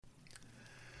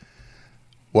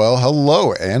Well,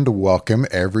 hello and welcome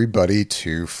everybody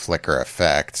to Flicker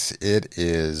Effect. It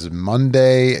is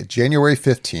Monday, January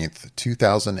 15th,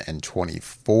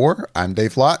 2024. I'm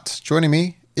Dave Lott. Joining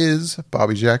me is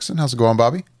Bobby Jackson. How's it going,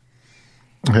 Bobby?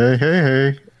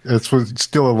 Hey. This was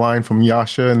still a line from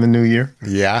Yasha in the new year.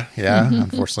 Yeah.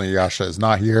 Unfortunately, Yasha is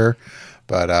not here,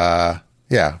 but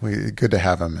good to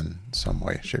have him in some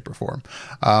way, shape, or form.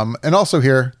 And also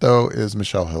here, though, is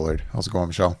Michelle Hillard. How's it going,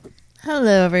 Michelle?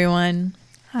 Hello, everyone.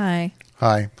 Hi,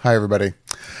 everybody.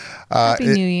 Happy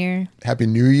New Year. Happy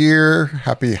New Year.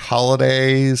 Happy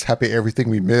holidays. Happy everything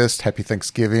we missed. Happy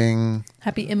Thanksgiving.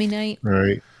 Happy Emmy night.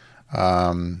 Right.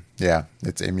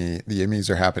 It's Emmy. The Emmys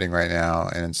are happening right now,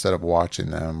 and instead of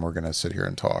watching them, we're going to sit here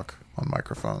and talk on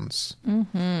microphones.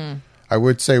 Mm-hmm. I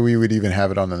would say we would even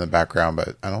have it on in the background,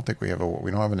 but I don't think we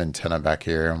don't have an antenna back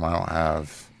here, and I don't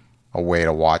have a way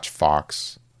to watch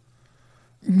Fox.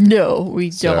 No, we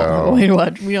don't have a way to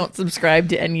watch. We don't subscribe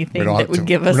to anything that would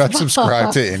give us. We're not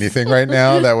subscribed to anything right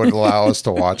now that would allow us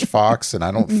to watch Fox, and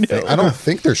I don't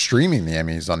think they're streaming the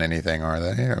Emmys on anything, are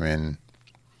they? I mean,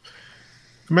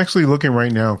 I'm actually looking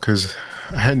right now because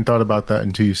I hadn't thought about that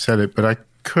until you said it, but I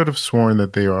could have sworn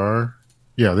that they are.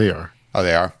 Yeah, they are. Oh,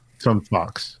 they are. It's on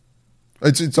Fox.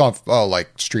 It's on like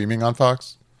streaming on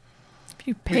Fox. If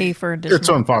you pay for additional, it's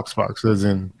on Fox, as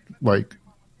in like.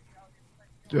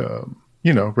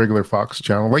 Regular Fox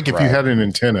channel. Like if you had an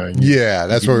antenna.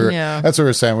 That's what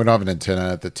we're saying. We don't have an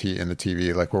antenna at in the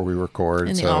TV, like where we record.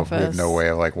 In the so office. We have no way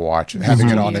of like having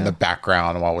it on in the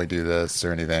background while we do this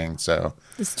or anything. So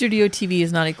the studio TV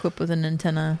is not equipped with an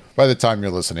antenna. By the time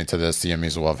you're listening to this, the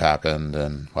Emmys will have happened.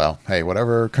 And well, hey,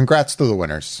 whatever. Congrats to the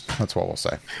winners. That's what we'll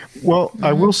say. Well,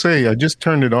 I will say I just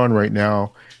turned it on right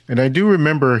now. And I do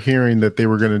remember hearing that they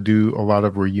were going to do a lot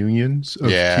of reunions of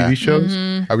TV shows.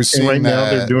 I was seeing right that. now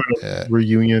they're doing a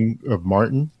reunion of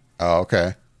Martin. Oh,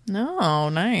 okay. No,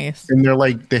 nice. And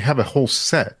they have a whole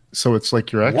set. So it's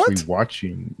like you're actually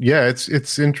watching. Yeah,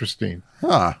 it's interesting.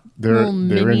 Huh. They're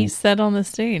mini set on the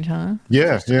stage, huh?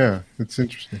 Yeah. It's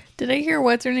interesting. Did I hear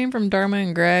what's her name from Dharma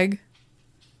and Greg?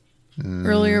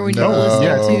 Earlier when you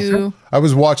listened to... I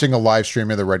was watching a live stream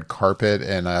of the red carpet,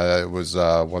 and it was,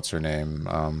 what's her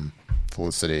name?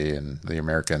 Felicity and the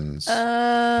Americans.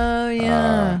 Oh,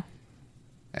 yeah.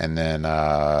 And then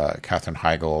Katherine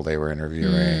Heigl, they were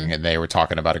interviewing, and they were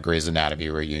talking about a Grey's Anatomy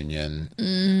reunion.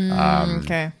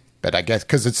 Okay. But I guess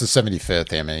because it's the 75th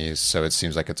Emmys, so it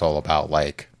seems like it's all about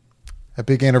like a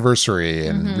big anniversary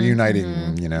and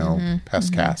reuniting,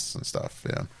 past casts and stuff.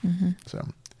 Yeah. So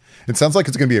it sounds like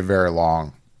it's going to be a very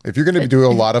long. If you're going to do a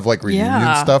lot of like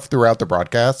reunion stuff throughout the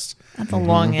broadcasts, that's a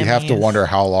long. You have to wonder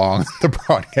how long the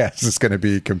broadcast is going to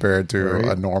be compared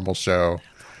to a normal show,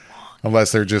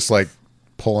 unless they're just like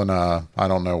pulling I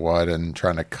don't know what and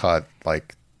trying to cut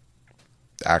like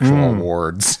actual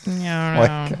awards.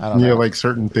 Yeah, I don't know. Like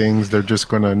certain things they're just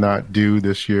going to not do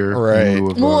this year. Right.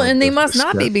 Well, and they must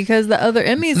not be because the other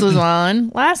Emmys was on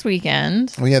last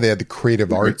weekend. Well, yeah, they had the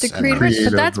creative arts. But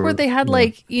that's where they had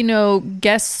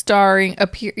guest starring,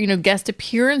 guest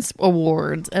appearance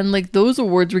awards, and like those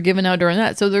awards were given out during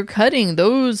that. So they're cutting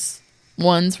those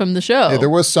ones from the show. Yeah, there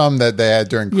was some that they had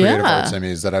during creative arts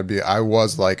Emmys that I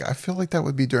feel like that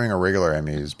would be during a regular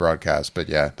Emmys broadcast, but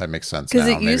yeah, that makes sense now.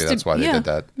 Maybe that's why they did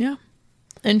that. Yeah.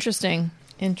 Interesting.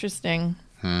 That's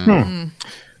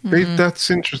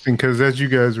interesting because as you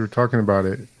guys were talking about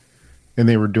it and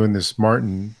they were doing this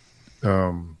Martin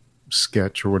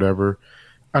sketch or whatever,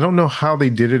 I don't know how they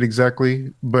did it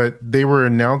exactly, but they were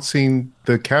announcing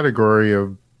the category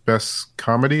of best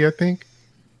comedy, I think.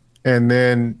 And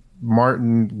then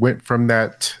Martin went from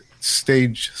that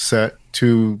stage set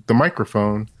to the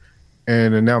microphone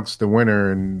and announced the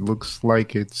winner, and looks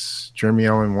like it's Jeremy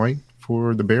Allen White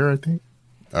for The Bear, I think.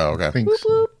 Oh, okay. I think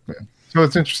so. Yeah. So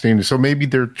it's interesting. So maybe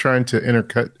they're trying to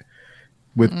intercut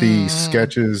with the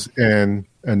sketches and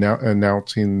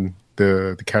announcing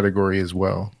the category as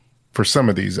well. For some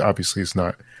of these, obviously,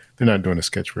 they're not doing a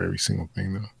sketch for every single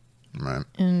thing, though. Right.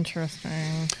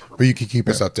 Interesting. But you can keep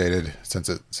us updated since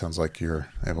it sounds like you're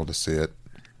able to see it.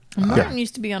 Martin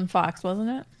used to be on Fox, wasn't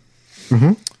it?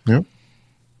 Mm-hmm. Yeah.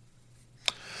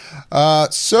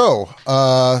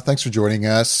 Thanks for joining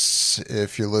us.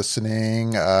 If you're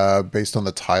listening, based on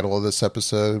the title of this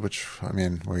episode, which I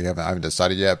haven't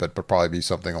decided yet, but probably be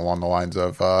something along the lines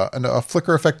of a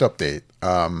Flicker Effect update.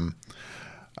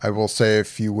 I will say,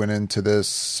 if you went into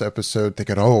this episode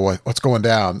thinking, "Oh, what's going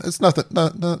down?" It's nothing,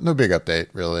 no big update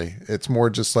really. It's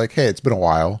more just like, hey, it's been a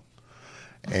while,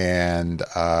 and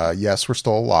yes, we're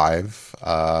still alive.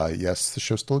 Yes, the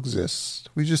show still exists.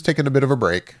 We've just taken a bit of a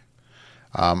break,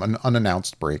 an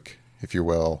unannounced break, if you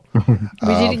will. We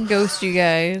didn't ghost you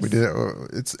guys. We did.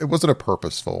 It wasn't a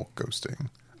purposeful ghosting.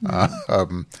 I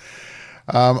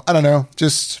don't know.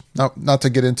 Just not to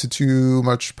get into too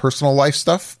much personal life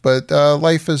stuff, but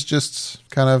life has just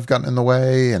kind of gotten in the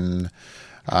way, and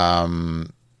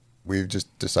we've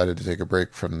just decided to take a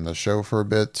break from the show for a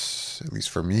bit, at least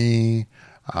for me.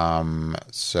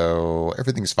 So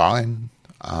everything's fine.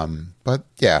 But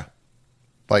yeah,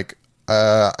 like,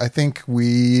 I think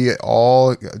we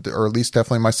all, or at least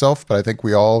definitely myself, but I think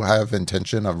we all have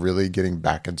intention of really getting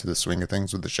back into the swing of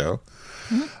things with the show.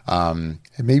 And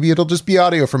maybe it'll just be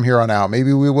audio from here on out.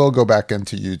 Maybe we will go back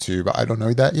into YouTube. I don't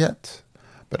know that yet.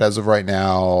 But as of right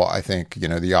now, I think,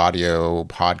 the audio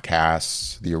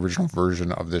podcasts, the original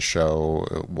version of this show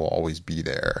will always be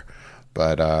there.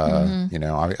 But,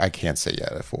 I can't say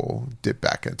yet if we'll dip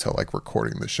back into like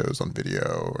recording the shows on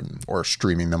video or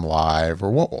streaming them live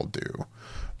or what we'll do.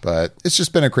 But it's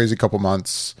just been a crazy couple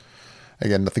months.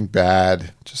 Again, nothing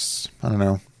bad. Just, I don't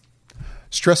know.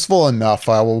 Stressful enough,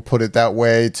 I will put it that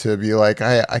way, to be like,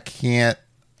 I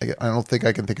don't think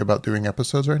I can think about doing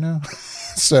episodes right now.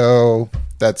 So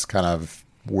that's kind of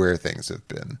where things have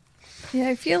been. Yeah,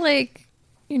 I feel like,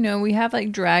 we have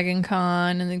like Dragon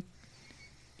Con and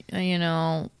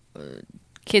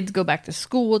kids go back to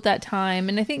school at that time.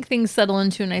 And I think things settle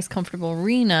into a nice, comfortable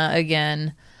arena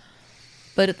again.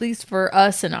 But at least for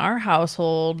us in our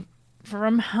household,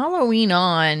 from Halloween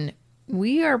on,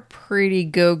 we are pretty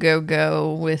go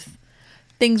with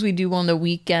things we do on the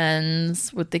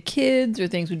weekends with the kids or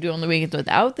things we do on the weekends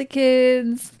without the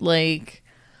kids. Like,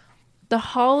 the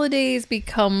holidays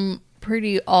become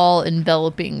pretty all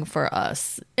enveloping for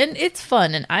us. And it's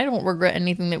fun, and I don't regret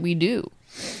anything that we do.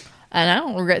 And I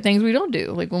don't regret things we don't do.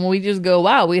 Like when we just go,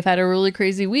 wow, we've had a really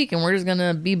crazy week and we're just going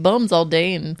to be bums all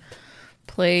day and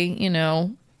play,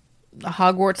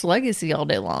 Hogwarts Legacy all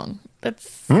day long.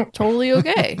 That's totally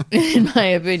okay, in my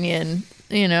opinion,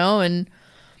 and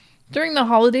during the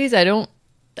holidays, I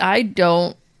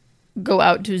don't go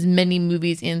out to as many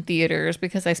movies in theaters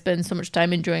because I spend so much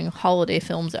time enjoying holiday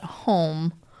films at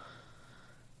home,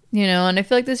 and I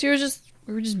feel like this year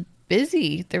we were just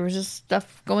busy. There was just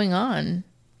stuff going on.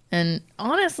 And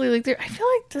honestly, I feel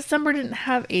like December didn't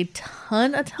have a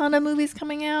ton of movies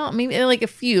coming out. Maybe like a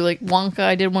few, like Wonka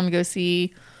I did want to go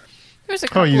see. There's a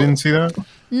couple. Oh, you didn't see that?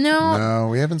 No,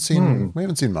 we haven't seen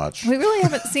much. We really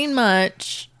haven't seen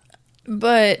much,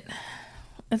 but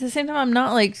at the same time, I'm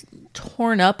not like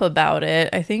torn up about it.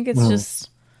 I think it's just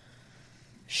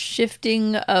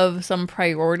shifting of some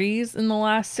priorities in the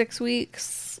last 6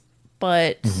 weeks,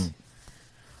 but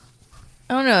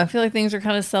I don't know. I feel like things are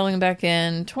kind of settling back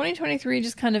in. 2023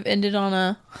 just kind of ended on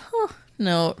a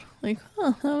note. Like,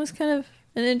 that was kind of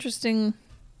an interesting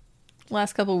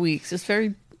last couple of weeks. Just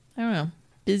very, I don't know,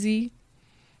 busy.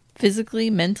 Physically,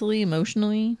 mentally,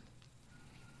 emotionally?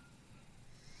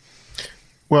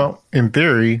 Well, in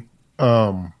theory,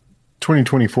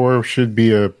 2024 should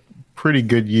be a pretty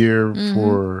good year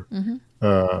for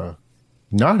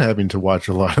not having to watch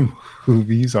a lot of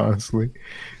movies, honestly.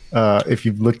 If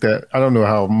you've looked at, I don't know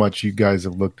how much you guys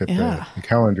have looked at the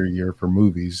calendar year for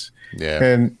movies. Yeah.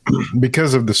 And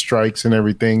because of the strikes and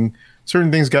everything,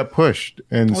 certain things got pushed.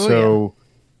 And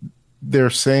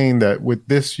they're saying that with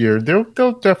this year, there'll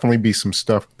definitely be some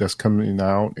stuff that's coming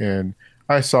out. And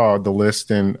I saw the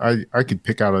list, and I could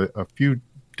pick out a few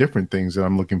different things that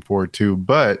I'm looking forward to.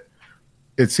 But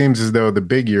it seems as though the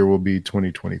big year will be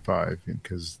 2025,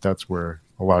 because that's where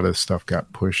a lot of stuff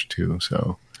got pushed to.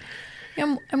 So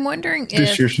I'm wondering if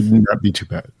this year should not be too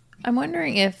bad. I'm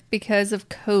wondering if because of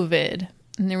COVID,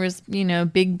 and there was,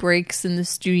 big breaks in the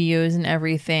studios and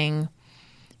everything,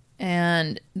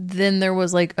 and then there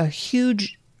was like a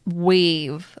huge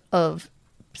wave of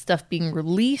stuff being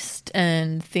released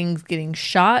and things getting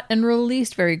shot and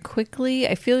released very quickly.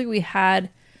 I feel like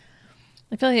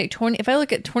if I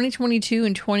look at 2022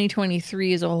 and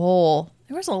 2023 as a whole,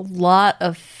 there was a lot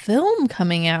of film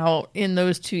coming out in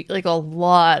those two, like a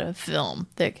lot of film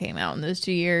that came out in those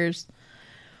 2 years.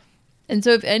 And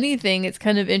so if anything, it's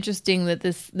kind of interesting that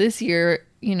this year,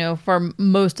 for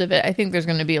most of it, I think there's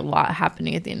going to be a lot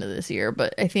happening at the end of this year.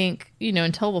 But I think,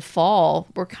 until the fall,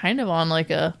 we're kind of on like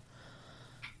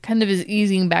is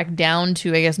easing back down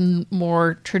to, I guess,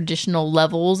 more traditional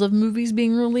levels of movies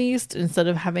being released instead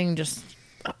of having just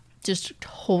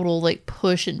total like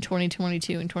push in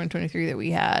 2022 and 2023 that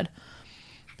we had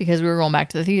because we were going back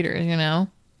to the theaters, I don't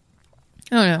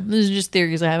know. These are just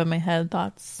theories I have in my head,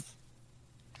 thoughts.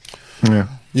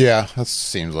 Yeah, that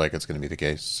seems like it's going to be the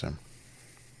case. So.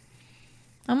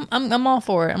 I'm all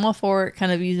for it. I'm all for it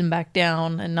kind of easing back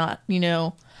down and not,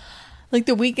 Like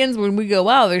the weekends when we go,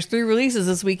 wow, there's 3 releases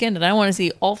this weekend, and I want to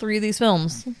see all 3 of these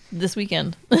films this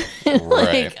weekend.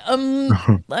 Right.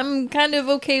 I'm kind of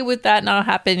okay with that not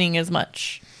happening as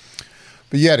much.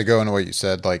 But yeah, to go into what you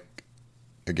said, like,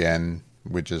 again,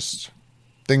 with just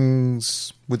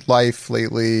things with life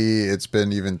lately, it's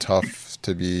been even tough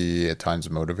to be at times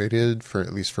motivated, for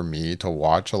at least for me, to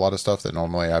watch a lot of stuff that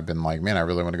normally I've been like, man, I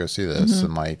really want to go see this.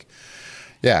 And like,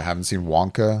 yeah, I haven't seen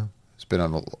Wonka.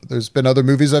 There's been other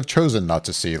movies I've chosen not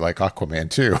to see, like Aquaman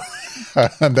 2,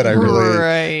 that I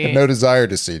really had no desire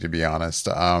to see, to be honest.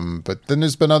 But then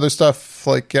there's been other stuff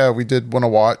like, yeah, we did want to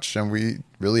watch and we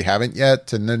really haven't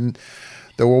yet. And then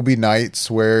there will be nights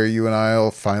where you and I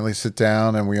will finally sit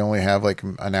down and we only have like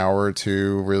an hour or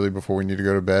two really before we need to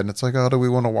go to bed. And it's like, oh, do we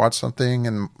want to watch something?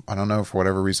 And I don't know, for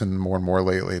whatever reason, more and more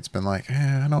lately, it's been like,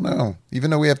 I don't know.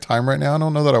 Even though we have time right now, I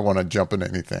don't know that I want to jump into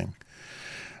anything.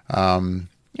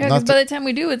 Yeah, because by the time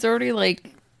we do, it's already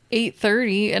like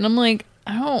 8:30, and I'm like,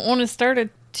 I don't want to start a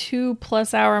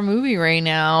 2+ hour movie right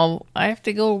now. I have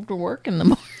to go to work in the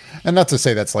morning. And not to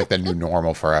say that's like the new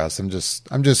normal for us. I'm just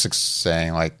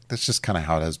saying, like, that's just kind of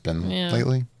how it has been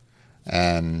lately.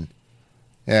 And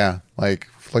yeah, like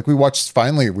we watched,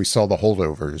 finally we saw The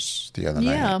Holdovers the other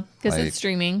night. Yeah, because it's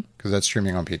streaming. Because that's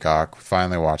streaming on Peacock. We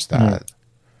finally watched that.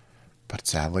 But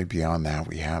sadly, beyond that,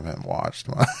 we haven't watched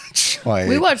much. Like,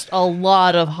 we watched a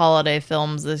lot of holiday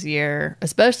films this year,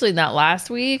 especially that last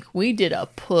week. We did a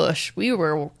push. We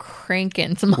were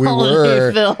cranking some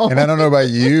holiday films. And I don't know about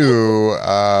you,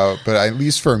 but at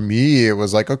least for me, it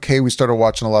was like, okay, we started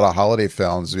watching a lot of holiday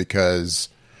films because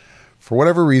for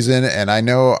whatever reason, and I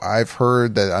know I've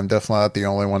heard that I'm definitely not the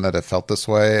only one that have felt this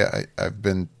way.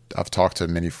 I've talked to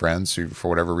many friends who, for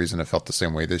whatever reason, have felt the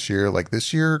same way this year. Like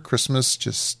this year, Christmas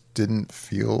just didn't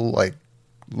feel like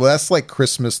less like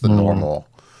Christmas than normal.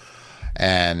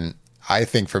 And I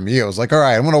think for me, it was like, all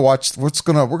right, I'm going to watch, we're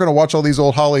going to watch all these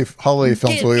old holiday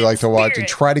films we like to watch and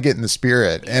try to get in the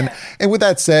spirit. Yeah. And with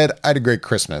that said, I had a great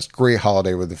Christmas, great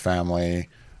holiday with the family.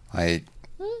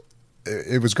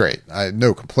 It was great. I had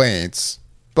no complaints,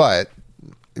 but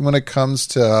when it comes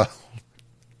to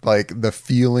like the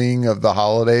feeling of the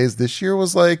holidays, this year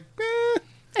was like,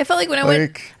 I felt like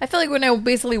when I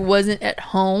basically wasn't at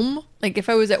home, like if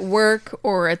I was at work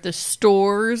or at the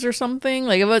stores or something,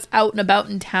 like if I was out and about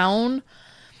in town,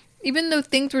 even though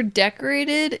things were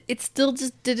decorated, it still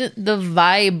just didn't, the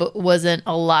vibe wasn't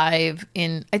alive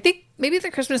I think maybe the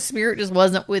Christmas spirit just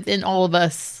wasn't within all of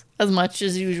us as much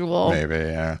as usual. Maybe,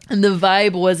 yeah. And the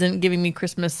vibe wasn't giving me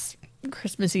Christmassy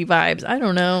vibes. I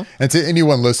don't know. And to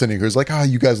anyone listening who's like,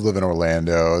 you guys live in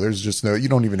Orlando, there's just you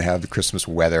don't even have the Christmas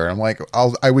weather. I'm like,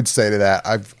 I would say to that,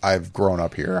 I've grown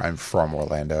up here. I'm from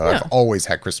Orlando. Yeah. I've always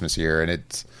had Christmas here,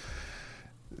 and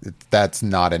that's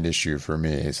not an issue for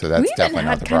me. So that's definitely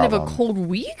not the problem. We had kind of a cold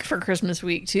week for Christmas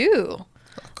week too.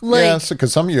 Yeah,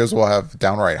 because some years we'll have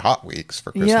downright hot weeks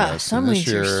for Christmas. Yeah, some weeks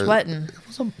you're sweating.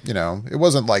 It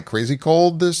wasn't like crazy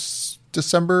cold this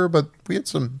December, but we had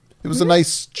some. It was a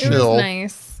nice, chill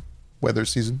weather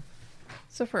season.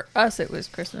 So for us, it was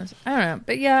Christmas. I don't know.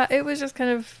 But yeah, it was just kind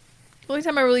of... The only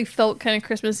time I really felt kind of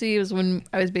Christmassy was when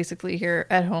I was basically here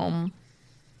at home,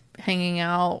 hanging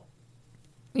out,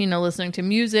 listening to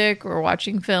music or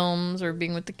watching films or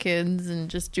being with the kids and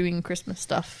just doing Christmas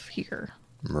stuff here.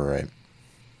 Right.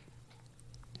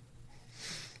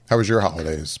 How was your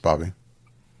holidays, Bobby?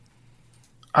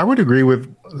 I would agree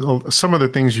with some of the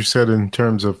things you said in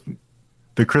terms of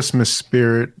the Christmas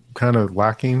spirit kind of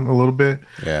lacking a little bit.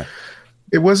 Yeah.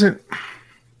 It wasn't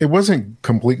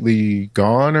completely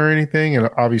gone or anything. And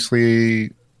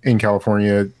obviously in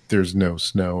California, there's no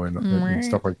snow and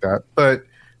stuff like that. But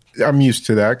I'm used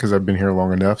to that because I've been here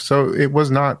long enough. So it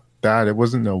was not that. It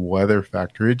wasn't a weather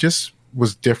factor. It just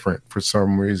was different for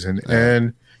some reason. Yeah.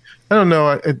 And I don't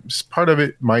know. Part of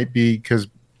it might be because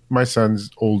my son's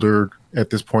older at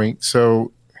this point.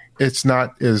 So it's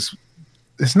not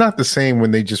the same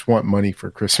when they just want money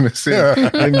for Christmas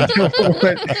and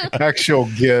want actual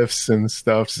gifts and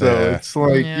stuff. So it's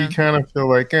like you kind of feel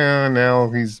like, now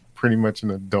he's pretty much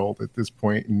an adult at this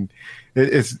point, and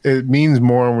it means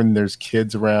more when there's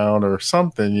kids around or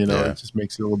something. It just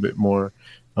makes it a little bit more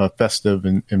festive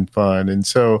and fun. And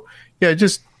so it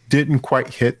just didn't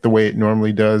quite hit the way it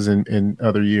normally does in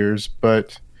other years,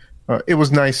 but it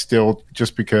was nice still,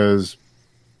 just because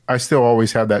I still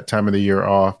always have that time of the year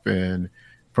off and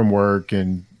from work,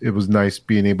 and it was nice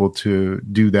being able to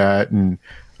do that. And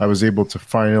I was able to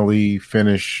finally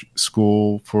finish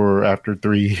school after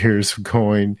 3 years of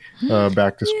going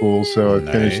back to school. So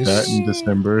I finished that in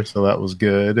December. So that was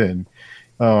good. And,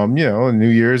 on New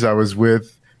Year's, I was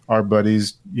with our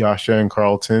buddies Yasha and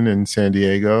Carlton in San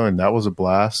Diego, and that was a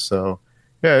blast. So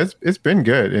yeah, it's been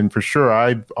good, and for sure,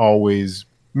 I've always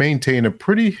maintained a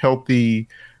pretty healthy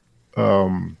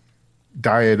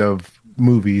diet of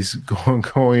movies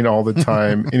going all the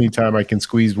time. Anytime I can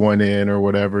squeeze one in or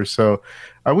whatever. So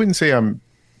I wouldn't say I'm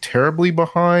terribly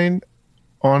behind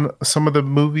on some of the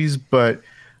movies, but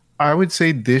I would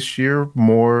say this year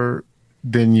more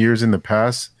than years in the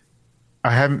past,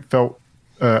 I haven't felt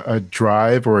a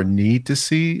drive or a need to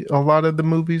see a lot of the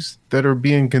movies that are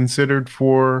being considered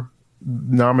for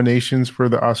nominations for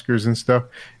the Oscars and stuff.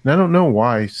 And I don't know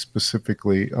why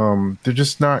specifically. They're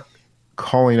just not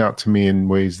calling out to me in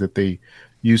ways that they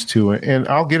used to. And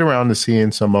I'll get around to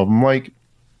seeing some of them. Like,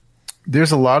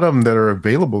 there's a lot of them that are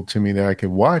available to me that I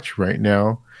could watch right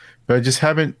now, but I just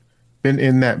haven't been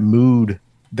in that mood,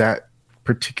 that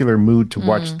particular mood to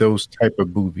watch those type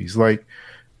of movies. Like,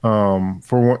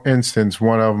 for instance,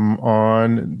 one of them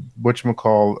on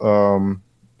whatchamacall,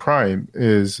 Prime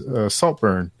is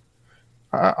Saltburn.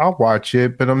 I'll watch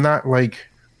it, but I'm not like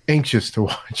anxious to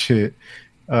watch it.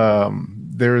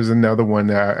 There is another one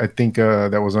that I think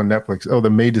that was on Netflix. Oh, the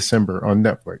May December on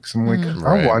Netflix. I'm like,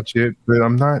 I'll watch it, but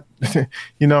I'm not,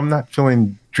 I'm not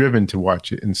feeling driven to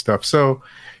watch it and stuff. So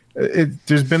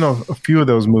there's been a few of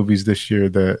those movies this year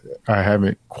that I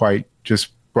haven't quite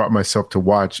just brought myself to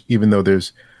watch, even though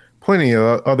there's plenty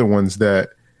of other ones that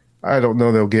I don't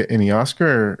know they'll get any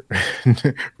Oscar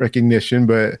recognition,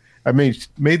 but I made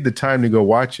the time to go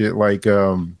watch it, like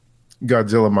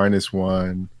Godzilla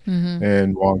 -1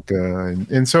 and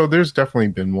Wonka. And so there's definitely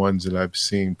been ones that I've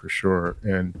seen for sure.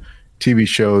 And TV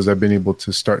shows I've been able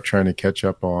to start trying to catch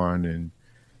up on. And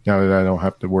now that I don't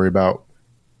have to worry about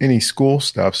any school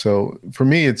stuff. So for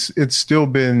me, it's still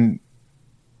been,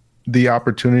 the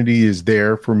opportunity is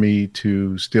there for me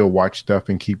to still watch stuff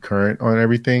and keep current on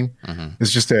everything.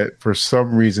 It's just that for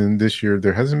some reason this year,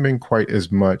 there hasn't been quite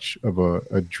as much of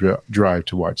a drive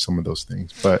to watch some of those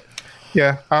things. But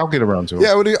yeah, I'll get around to it.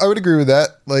 Yeah, I would agree with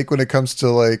that. Like when it comes to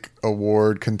like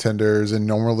award contenders, and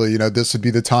normally, this would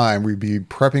be the time we'd be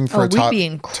prepping for a top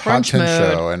 10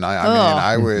 show. And I mean,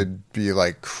 I would be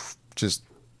like just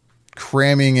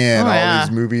cramming in all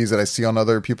these movies that I see on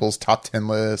other people's top 10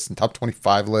 lists and top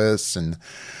 25 lists. And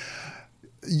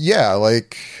yeah,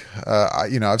 like,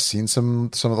 I've seen some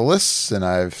of the lists, and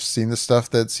I've seen the stuff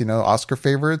that's, Oscar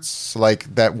favorites,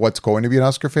 like that, what's going to be an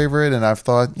Oscar favorite. And I've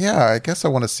thought, yeah, I guess I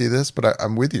want to see this, but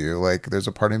I'm with you. Like, there's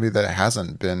a part of me that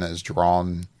hasn't been as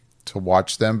drawn to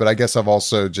watch them, but I guess I've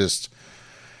also just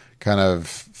kind of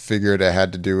figured it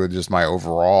had to do with just my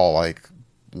overall, like,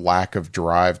 lack of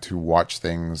drive to watch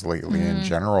things lately in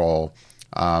general.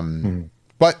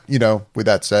 But, with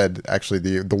that said,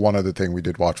 actually the one other thing we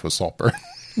did watch was Saltburn.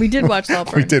 We did watch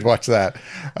Saltburn. We did watch that.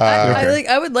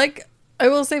 I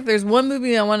will say, if there's one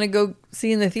movie I want to go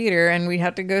see in the theater, and we'd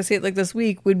have to go see it like this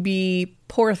week, would be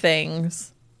Poor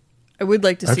Things. I would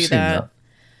like to see that.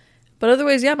 But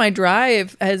otherwise, yeah, my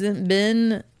drive hasn't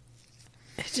been,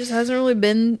 it just hasn't really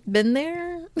been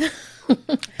there.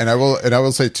 And I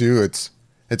will say too,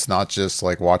 it's not just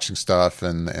like watching stuff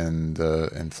and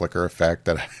Flickr effect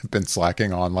that I've been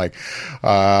slacking on. Like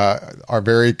our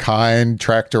very kind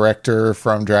track director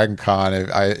from Dragon Con,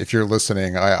 if you're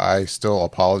listening, I still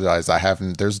apologize.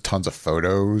 There's tons of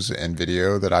photos and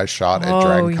video that I shot at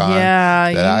Dragon Con.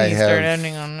 Yeah, that I start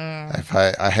ending on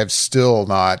that. I have still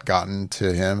not gotten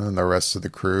to him and the rest of the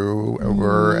crew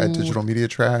over at Digital Media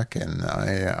Track, and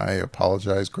I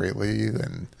apologize greatly.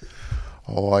 And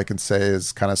all I can say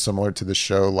is kind of similar to the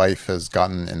show, life has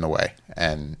gotten in the way,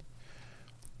 and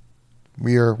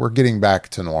we're getting back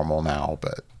to normal now.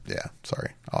 But yeah,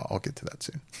 sorry, I'll get to that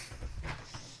soon.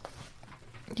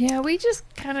 Yeah, we just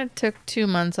kind of took 2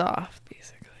 months off,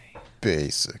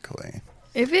 basically.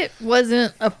 If it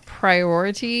wasn't a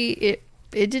priority, it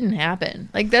didn't happen.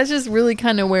 Like, that's just really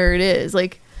kind of where it is.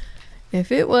 Like,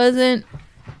 if it wasn't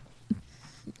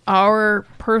our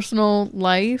personal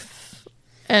life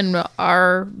and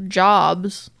our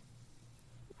jobs,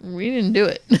 we didn't do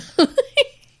it.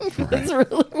 That's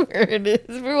really where it is.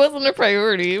 If it wasn't a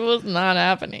priority, it was not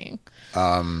happening.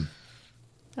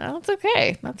 That's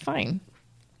okay. That's fine.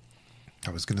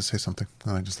 I was going to say something,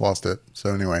 and I just lost it.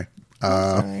 So anyway,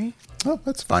 sorry. Oh,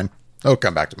 that's fine. It'll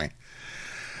come back to me.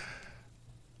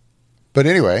 But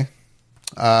anyway,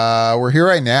 we're here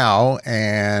right now,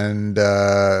 and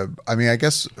I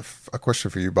guess a question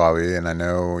for you, Bobby, and I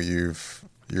know you're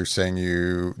saying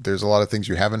there's a lot of things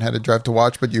you haven't had a drive to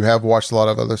watch, but you have watched a lot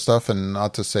of other stuff. And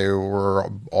not to say we're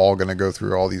all going to go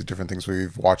through all these different things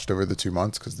we've watched over the 2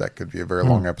 months, because that could be a very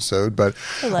long episode. But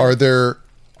are there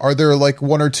like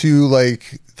one or two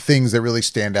like things that really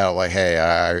stand out? Like,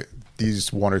 hey,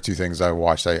 these one or two things I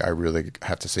watched, I really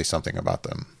have to say something about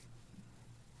them.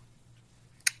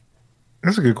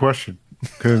 That's a good question,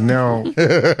 because now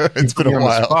It's been a on the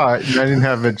while. spot, and I didn't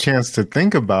have a chance to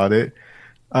think about it.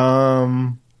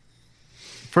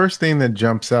 First thing that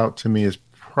jumps out to me is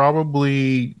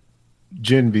probably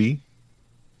Gen V.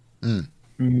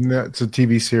 That's a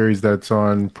TV series that's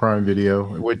on Prime Video,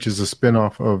 which is a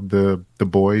spinoff of the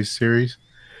Boys series.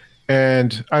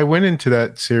 And I went into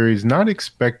that series not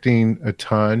expecting a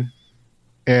ton,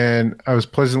 and I was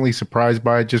pleasantly surprised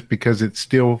by it just because it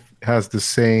still has the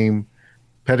same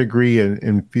pedigree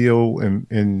and feel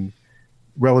and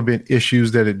relevant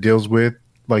issues that it deals with,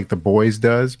 like The Boys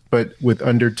does, but with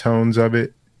undertones of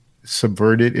it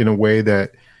subverted in a way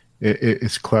that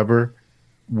it's clever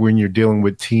when you're dealing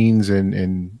with teens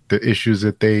and the issues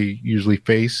that they usually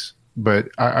face. But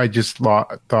I just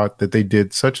thought that they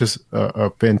did such a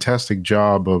fantastic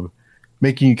job of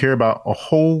making you care about a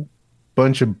whole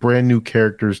bunch of brand new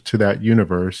characters to that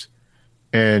universe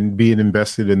and being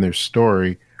invested in their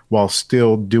story while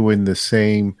still doing the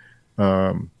same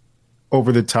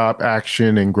over the top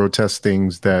action and grotesque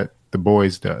things that The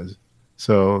Boys does.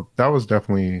 So that was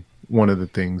definitely one of the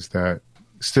things that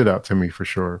stood out to me for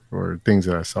sure, or things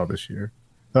that I saw this year.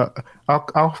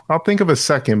 I'll think of a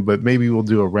second, but maybe we'll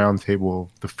do a roundtable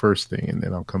of the first thing, and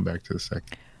then I'll come back to the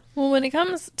second. Well, when it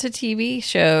comes to TV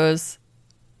shows,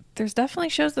 there's definitely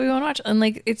shows that we want to watch, and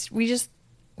like we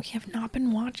have not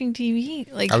been watching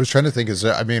TV. Like I was trying to think.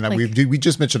 Like- We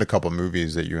just mentioned a couple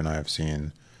movies that you and I have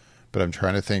seen, but I'm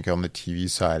trying to think on the TV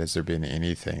side. Has there been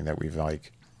anything that we've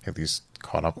like at least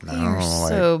caught up now? you're Like,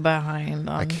 so behind.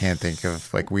 I can't think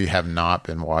of like we have not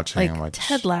been watching like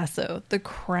Ted Lasso, The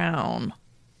Crown.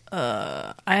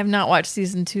 I have not watched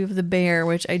season 2 of The Bear,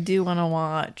 which I do want to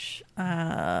watch.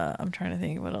 I'm trying to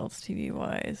think of what else TV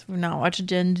wise. We've not watched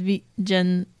Gen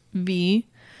V.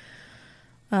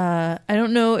 I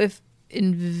don't know if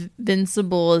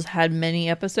Invincible has had many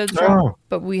episodes, Oh.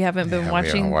 but we haven't been Yeah, we haven't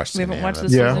watching. watched We haven't any watched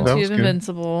of the it. Yeah, season that 2 was of good.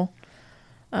 Invincible.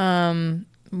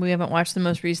 We haven't watched the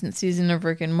most recent season of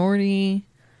Rick and Morty.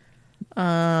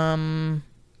 Another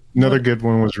good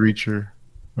one was Reacher.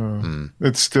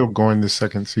 It's still going this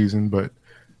second season, but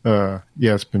yeah,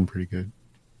 it's been pretty good.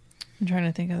 I'm trying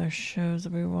to think of other shows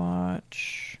that we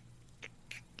watch.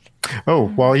 Oh,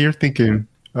 while you're thinking,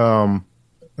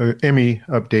 Emmy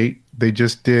update, they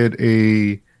just did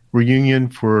a reunion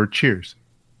for Cheers.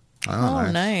 Oh,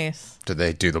 Nice. Did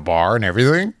they do the bar and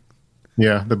everything?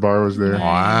 Yeah, the bar was there.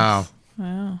 Wow,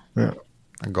 Wow. Yeah.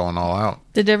 I'm going all out.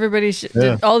 Did everybody? Yeah.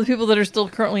 Did all the people that are still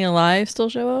currently alive still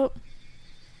show up?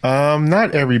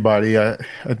 Not everybody. I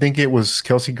think it was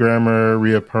Kelsey Grammer,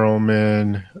 Rhea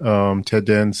Perlman, Ted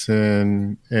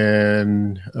Danson,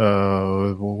 and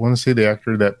I want to say the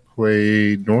actor that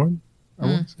played Norm. I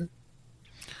want to say.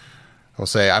 I'll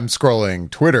say I'm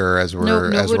scrolling Twitter as we're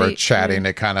nobody- chatting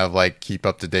to kind of like keep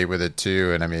up to date with it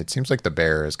too. And I mean, it seems like the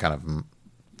Bear is kind of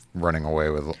running away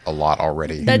with a lot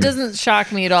already. That doesn't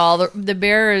shock me at all. The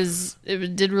Bear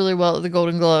did really well at the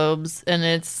Golden Globes, and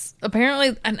it's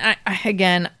apparently. And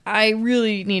I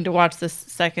really need to watch this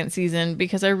second season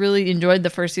because I really enjoyed the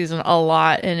first season a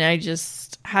lot, and I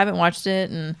just haven't watched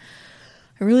it, and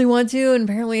I really want to. And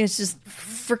apparently, it's just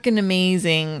freaking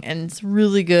amazing, and it's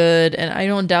really good, and I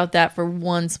don't doubt that for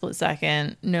one split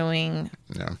second, knowing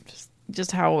Yeah.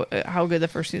 just how good the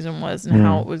first season was and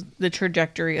how it was the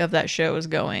trajectory of that show was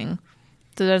going.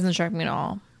 So that doesn't shock me at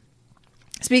all.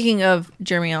 Speaking of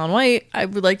Jeremy Allen White, I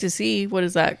would like to see, what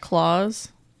is that, Claws?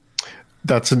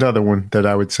 That's another one that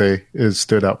I would say is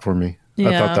stood out for me. I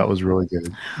Yeah. thought that was really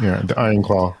good. Yeah, the Iron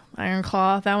Claw. Iron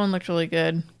Claw, that one looked really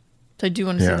good. So I do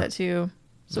want to Yeah. see that too.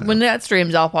 So when that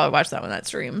streams, I'll probably watch that when that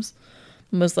streams.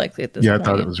 Most likely at this Yeah, point. I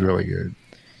thought it was really good.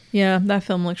 Yeah, that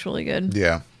film looks really good.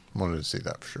 Yeah. Wanted to see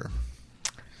that for sure.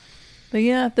 But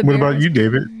yeah, the What Bear about was- you,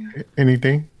 David?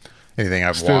 Anything? Anything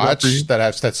I've Stood out for you?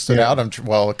 watched that stood Yeah. out?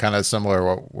 Well, kind of similar to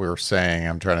what we were saying.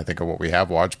 I'm trying to think of what we have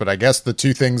watched, but I guess the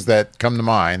two things that come to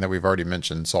mind that we've already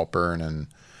mentioned, Saltburn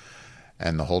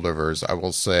and The Holdovers. I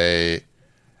will say,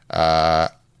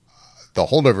 The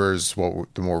Holdovers,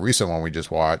 the more recent one we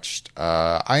just watched,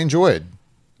 I enjoyed.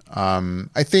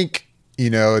 I think,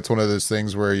 it's one of those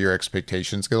things where your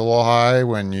expectations get a little high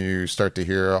when you start to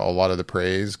hear a lot of the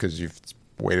praise because you've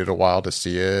waited a while to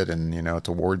see it, and it's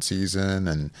award season,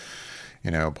 and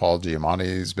Paul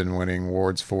Giamatti's been winning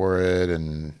awards for it,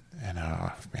 and man,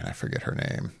 I forget her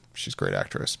name. She's a great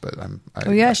actress, but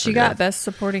I she forget. got Best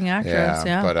Supporting Actress.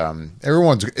 Yeah, But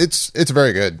everyone's it's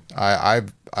very good. I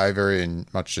very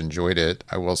much enjoyed it.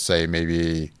 I will say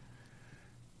maybe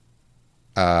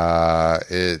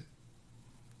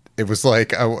it was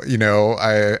like I'm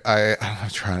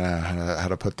trying to how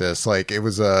to put this. Like it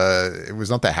was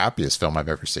not the happiest film I've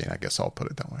ever seen. I guess I'll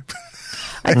put it that way.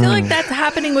 I feel like that's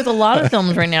happening with a lot of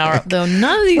films right now, though.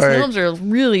 None of these films are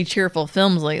really cheerful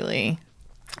films lately.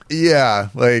 Yeah,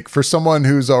 like for someone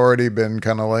who's already been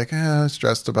kind of like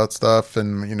stressed about stuff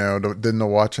and didn't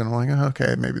watch it, I'm like,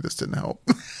 okay, maybe this didn't help.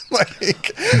 But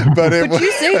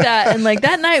you say that, and like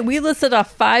that night we listed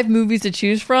off 5 movies to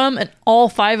choose from, and all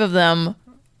 5 of them,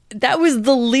 that was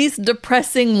the least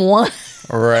depressing one.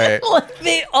 Right. Like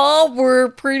they all were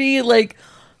pretty like,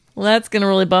 well, that's gonna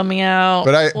really bum me out.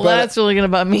 That's really gonna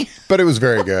bum me. But it was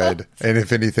very good, and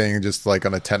if anything, just like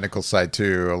on a technical side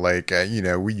too, like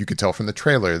you could tell from the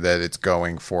trailer that it's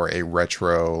going for a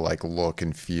retro like look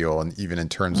and feel, and even in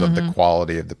terms of the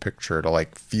quality of the picture, to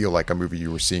like feel like a movie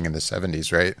you were seeing in the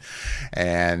 70s, right?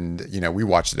 And we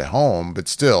watched it at home, but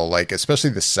still, like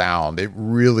especially the sound, it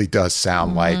really does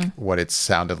sound like what it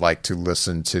sounded like to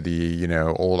listen to the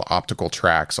old optical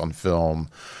tracks on film.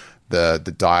 The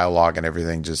dialogue and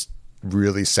everything just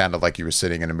really sounded like you were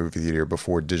sitting in a movie theater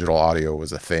before digital audio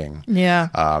was a thing. Yeah.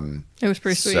 It was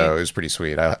pretty sweet. So it was pretty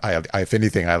sweet. I if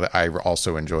anything, I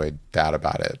also enjoyed that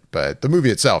about it. But the movie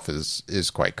itself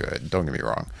is quite good. Don't get me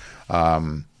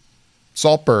wrong.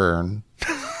 Saltburn.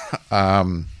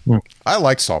 I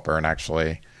like Saltburn,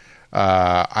 actually.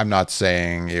 I'm not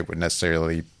saying it would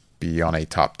necessarily be on a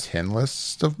top 10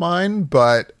 list of mine,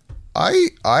 but I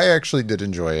actually did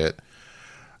enjoy it.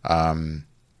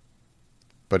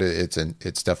 But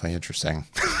it's definitely interesting.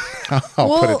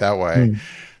 I'll put it that way.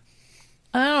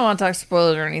 I don't want to talk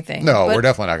spoilers or anything. No, we're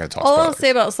definitely not going to talk spoilers. All I'll say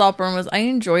about Saltburn was I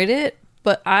enjoyed it,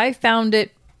 but I found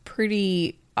it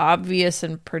pretty obvious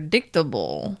and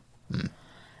predictable.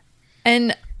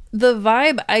 And the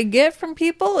vibe I get from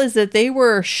people is that they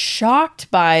were shocked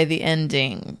by the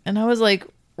ending. And I was like,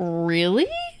 really?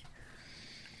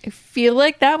 I feel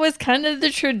like that was kind of the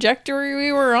trajectory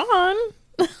we were on.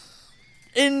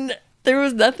 And there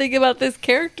was nothing about this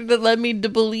character that led me to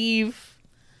believe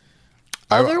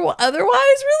otherwise,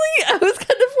 really. I was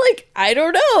kind of like, I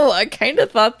don't know. I kind of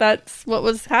thought that's what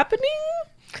was happening.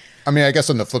 I mean, I guess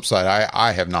on the flip side,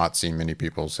 I have not seen many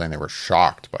people saying they were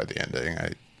shocked by the ending.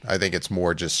 I think it's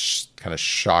more just kind of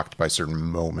shocked by certain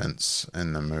moments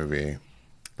in the movie.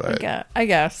 But I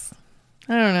guess.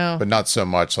 I don't know. But not so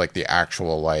much like the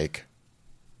actual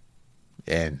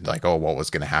and like, oh, what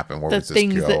was going to happen? Where was this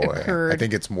things go? that occurred. I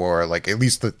think it's more like, at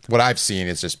least what I've seen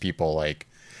is just people like,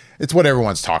 it's what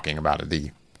everyone's talking about,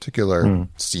 the particular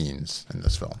scenes in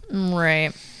this film.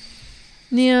 Right.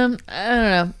 Yeah, I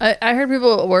don't know. I heard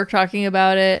people at work talking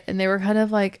about it, and they were kind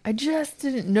of like, I just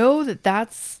didn't know that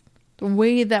that's the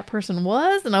way that person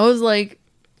was. And I was like,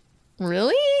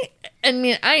 really? I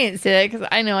mean, I didn't say that because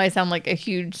I know I sound like a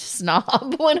huge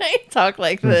snob when I talk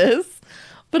like this.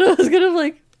 But I was kind of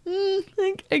like,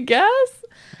 I guess.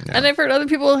 Yeah. And I've heard other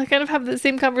people kind of have the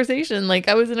same conversation. Like,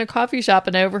 I was in a coffee shop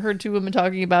and I overheard 2 women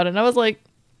talking about it, and I was like,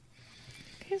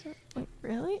 you guys are like,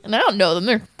 really? And I don't know them.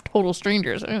 They're total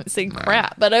strangers. I don't say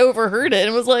crap, but I overheard it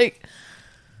and was like,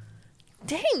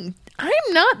 dang,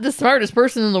 I'm not the smartest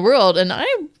person in the world. And I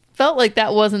felt like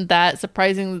that wasn't that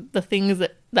surprising, the things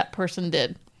that person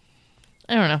did.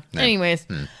 I don't know. Yeah. Anyways,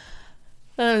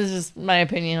 that was just my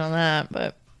opinion on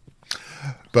that,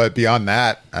 But beyond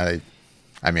that,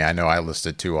 I mean, I know I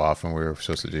listed 2 off and we were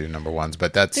supposed to do number ones,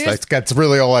 but that's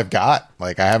really all I've got.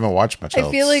 Like, I haven't watched much else.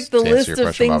 I feel like the list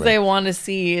of things I want to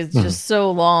see is just so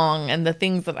long, and the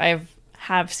things that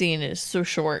have seen is so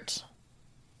short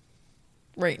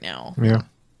right now. Yeah.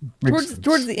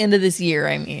 Towards the end of this year,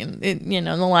 I mean, in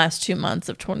the last 2 months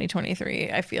of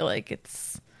 2023, I feel like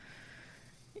it's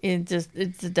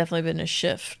definitely been a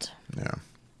shift. Yeah.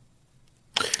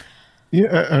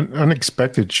 Yeah, an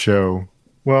unexpected show.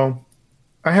 Well,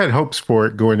 I had hopes for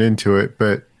it going into it,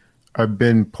 but I've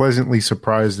been pleasantly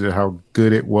surprised at how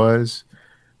good it was.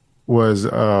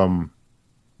 Monarch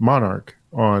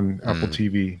on Apple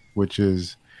TV, which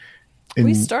is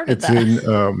we started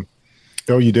that.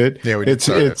 Oh, you did? Yeah, we did. It's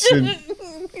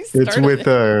with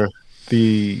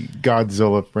the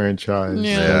Godzilla franchise.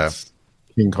 Yeah.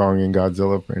 King Kong and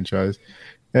Godzilla franchise.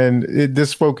 And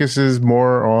this focuses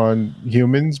more on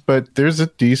humans, but there's a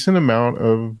decent amount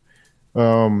of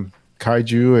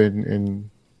kaiju and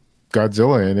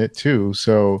Godzilla in it too.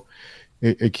 So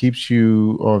it keeps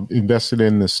you invested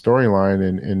in the storyline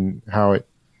and how it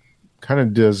kind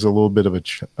of does a little bit of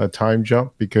a time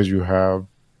jump, because you have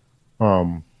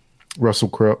Russell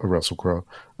Crowe.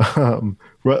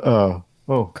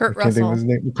 Kurt I can't think of his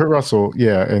name. Kurt Russell,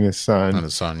 yeah, and his son. And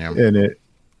his son, yeah. In it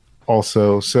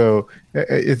also. So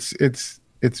it's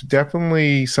it's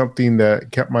definitely something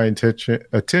that kept my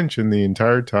attention the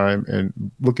entire time,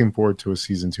 and looking forward to a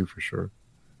season 2 for sure.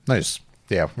 Nice.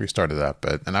 Yeah, we started that,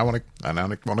 and I want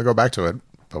to go back to it,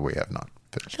 but we have not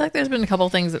I finished. feel like there's been a couple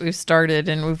things that we've started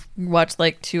and we've watched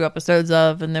like 2 episodes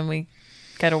of, and then we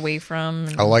got away from.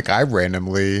 And... Oh, like I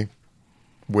randomly,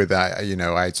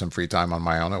 I had some free time on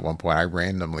my own at one point. I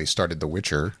randomly started The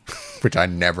Witcher, which I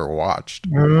never watched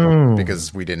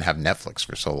because we didn't have Netflix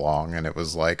for so long, and it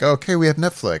was like, okay, we have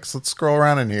Netflix. Let's scroll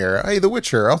around in here. Hey, The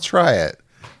Witcher, I'll try it.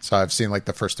 So I've seen like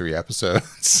the first 3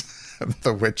 episodes of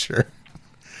The Witcher.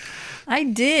 I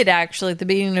did actually at the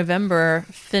beginning of November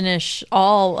finish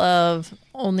all of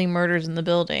Only Murders in the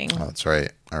Building. Oh, that's right.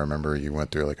 I remember you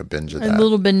went through like a binge of I that. had a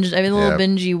little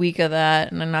bingey week of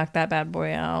that, and I knocked that bad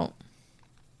boy out.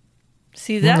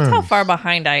 See, that's how far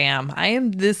behind I am. I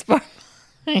am this far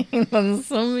behind on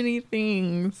so many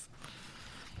things.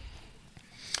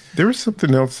 There was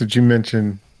something else that you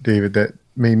mentioned, David, that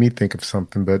made me think of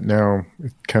something, but now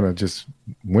it kind of just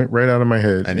went right out of my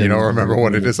head. And you don't remember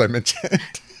what it is I mentioned?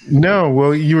 No,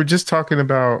 well, you were just talking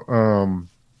about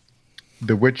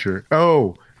The Witcher.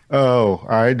 Oh,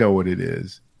 I know what it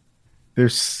is.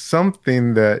 There's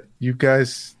something that you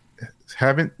guys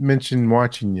haven't mentioned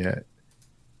watching yet.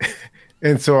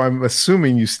 And so I'm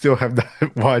assuming you still have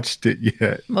not watched it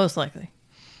yet, Most likely.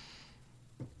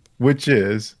 which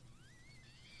is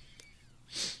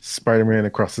Spider-Man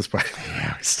Across the Spider-Man.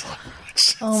 Yeah, we still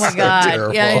Oh my So god!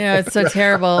 terrible. Yeah, I know it's so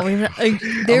terrible.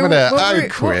 I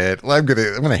quit. I'm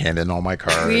gonna hand in all my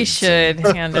cards. We should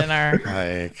hand in our.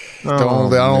 Like, Oh,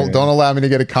 don't man. allow me to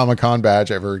get a Comic-Con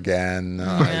badge ever again.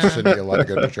 I shouldn't be allowed to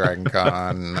go to Dragon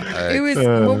Con. It was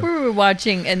what we were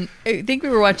watching, and I think we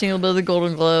were watching a little bit of the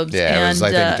Golden Globes. Yeah, and, it was,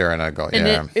 I think, during a goal. and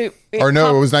Yeah. it Or no,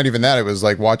 popped- it was not even that. It was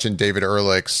like watching David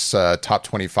Ehrlich's top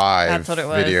 25 That's what it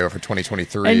was. video for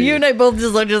 2023. And you and I both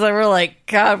just looked at like we're like,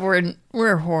 God,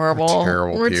 we're horrible.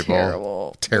 Terrible we're people.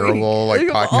 Terrible. Terrible, like, Look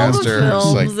at all the podcasters,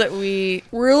 films like- that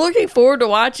we're looking forward to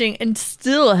watching and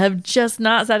still have just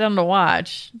not sat down to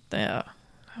watch. Yeah.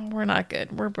 We're not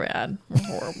good. We're bad. We're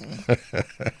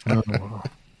horrible.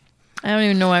 I don't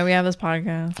even know why we have this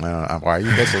podcast. Why are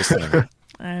you guys listening?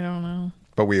 I don't know.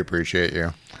 But we appreciate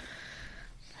you.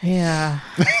 Yeah.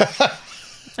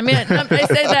 I mean, I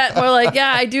say that more like,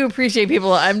 yeah, I do appreciate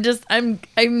people. I'm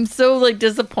so like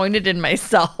disappointed in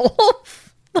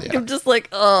myself. Like Yeah. I'm just like,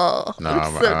 oh, No,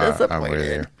 I'm so I'm with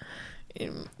you.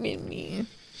 disappointed in me.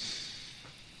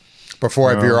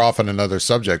 Before I veer off on another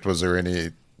subject, was there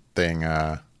anything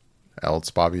else,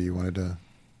 Bobby, you wanted to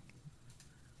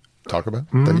talk about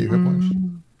that you have watched?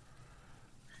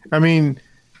 I mean,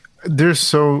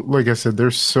 like I said,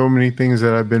 there's so many things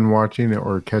that I've been watching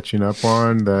or catching up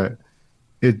on that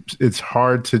it's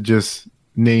hard to just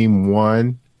name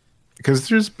one, because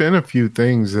there's been a few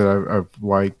things that I've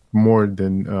liked more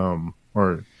than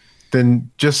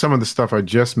just some of the stuff I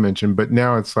just mentioned. But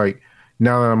now it's like,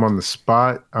 now that I'm on the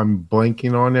spot, I'm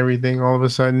blanking on everything all of a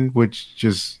sudden, which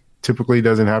just typically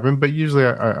doesn't happen. But usually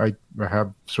I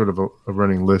have sort of a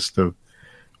running list of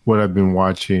what I've been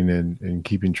watching and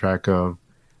keeping track of.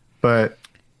 But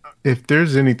if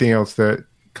there's anything else that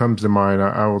comes to mind,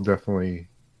 I will definitely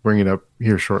bring it up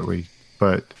here shortly.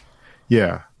 But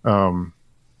yeah,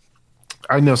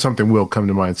 I know something will come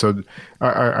to mind. So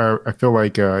I feel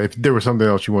like if there was something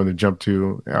else you wanted to jump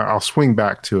to, I'll swing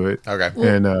back to it. Okay.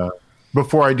 And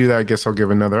before I do that, I guess I'll give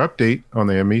another update on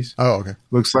the Emmys. Oh, okay.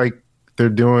 Looks like they're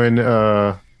doing,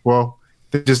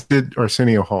 they just did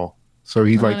Arsenio Hall. So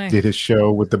he nice. did his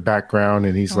show with the background,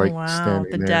 and he's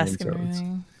standing the there. desk and so and it's-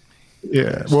 everything.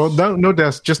 yeah. Well, no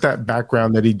desk, just that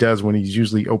background that he does when he's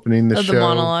usually opening the show. The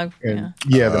monologue. And,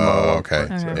 Yeah. the monologue. Okay.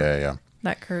 part, so Yeah.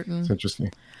 That curtain. It's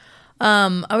interesting.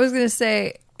 I was gonna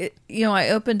say, I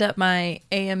opened up my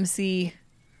AMC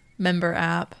member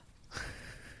app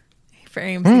for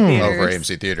AMC theaters. Oh, for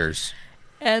AMC theaters.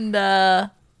 And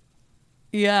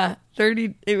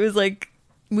 30. It was like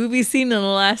movie seen in the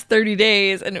last 30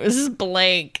 days, and it was just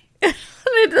blank. And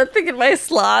I ended up thinking my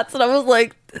slots, and I was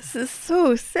like, "This is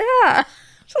so sad."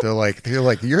 They're like,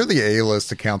 you're the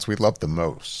A-list accounts we love the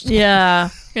most. Yeah,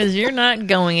 because you're not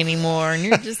going anymore, and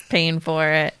you're just paying for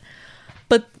it.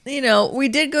 But we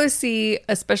did go see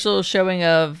a special showing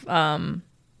of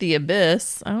The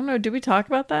Abyss. I don't know. Did we talk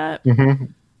about that?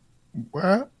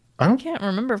 Well, I can't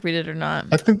remember if we did or not.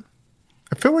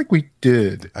 I feel like we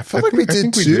did. I felt like we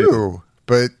did too,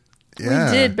 but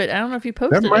yeah. We did, but I don't know if you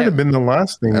posted That might it. have been the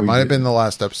last thing. That we might have did. been the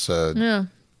last episode. Yeah.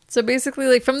 So basically,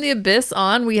 like from The Abyss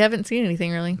on, we haven't seen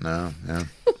anything really. No, yeah.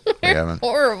 We haven't.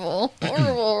 Horrible.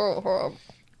 All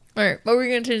right, what were we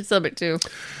going to change the subject to?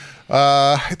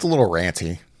 It's a little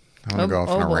ranty. I'm gonna go off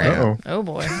on a boy. rant. Oh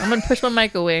boy. I'm gonna push my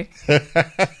mic away.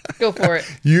 Go for it.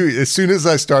 As soon as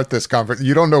I start this conference,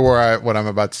 you don't know what I'm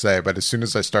about to say, but as soon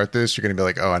as I start this, you're gonna be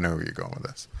like, oh, I know where you're going with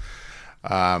this.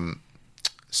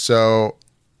 So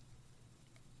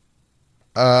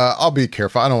I'll be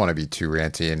careful. I don't want to be too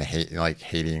ranty and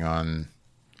hating on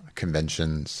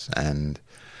conventions and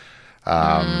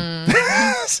I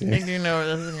do know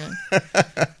where this is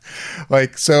going.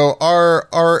 So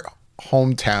our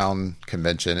hometown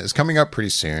convention is coming up pretty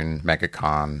soon,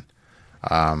 MegaCon,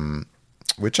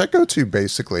 which I go to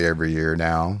basically every year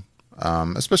now,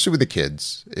 especially with the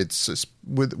kids. It's just,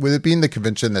 with it being the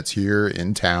convention that's here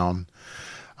in town.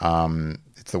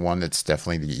 It's the one that's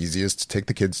definitely the easiest to take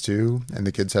the kids to, and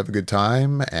the kids have a good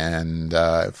time. And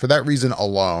for that reason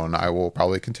alone, I will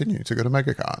probably continue to go to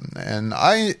MegaCon. And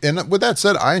with that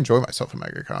said, I enjoy myself at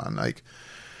MegaCon. Like,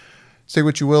 say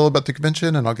what you will about the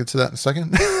convention, and I'll get to that in a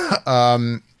second.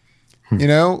 You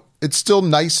know, it's still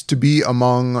nice to be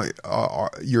among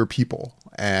your people.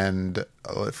 And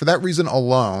for that reason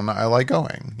alone, I like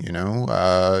going, you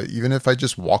know, even if I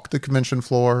just walk the convention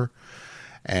floor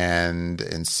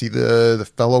and see the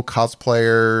fellow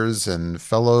cosplayers and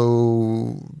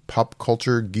fellow pop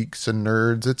culture geeks and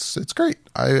nerds. It's great.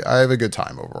 I have a good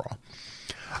time overall.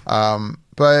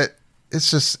 But it's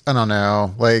just, I don't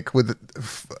know, like with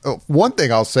one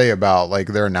thing I'll say about like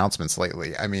their announcements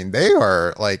lately. I mean, they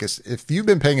are like, if you've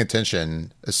been paying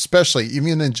attention, especially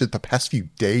even in just the past few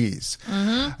days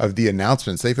of the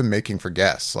announcements they've been making for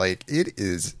guests, like it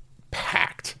is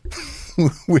packed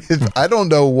with, I don't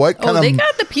know what kind of, they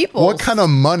got the people, what kind of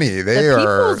money they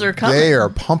are coming. They are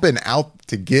pumping out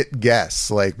to get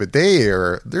guests. Like, but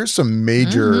there's some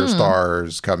major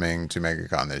stars coming to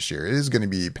MegaCon this year. It is going to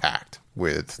be packed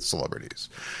with celebrities.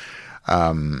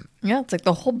 Yeah, it's like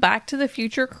the whole Back to the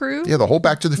Future crew. Yeah, the whole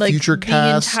Back to the Future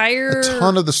cast, entire a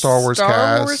ton of the Star Wars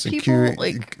cast, people,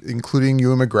 including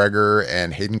Ewan McGregor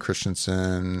and Hayden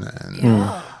Christensen,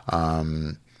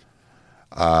 and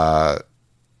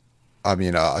I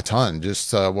mean, a ton.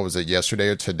 Just what was it, yesterday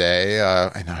or today?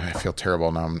 I know I feel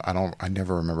terrible now. I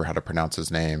never remember how to pronounce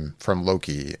his name, from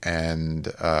Loki and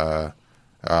Tom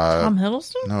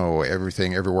Hiddleston. No,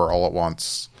 Everything Everywhere All at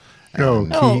Once.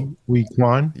 Ki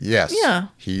Kwan. Yes, yeah,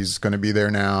 he's going to be there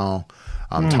now.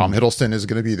 Tom Hiddleston is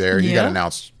going to be there. He got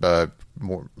announced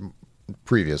more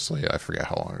previously. I forget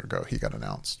how long ago he got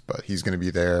announced, but he's going to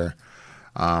be there.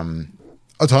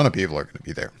 A ton of people are going to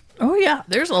be there. Oh yeah,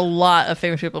 there's a lot of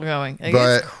famous people going. Like,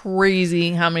 it's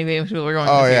crazy how many famous people are going.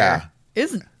 Oh this yeah,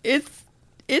 year.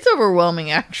 It's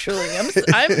overwhelming. Actually,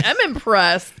 I'm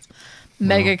impressed.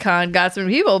 MegaCon got some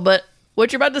people, but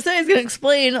what you're about to say is going to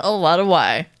explain a lot of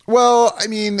why. Well, I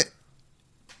mean,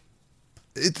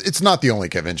 it's not the only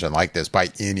convention like this by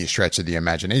any stretch of the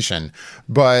imagination,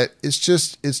 but it's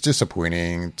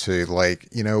disappointing to, like,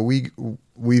 you know,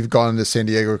 we've gone to San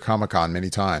Diego Comic-Con many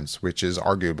times, which is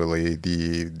arguably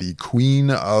the queen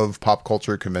of pop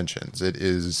culture conventions. It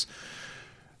is,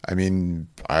 I mean,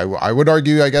 I would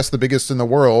argue, I guess, the biggest in the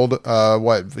world.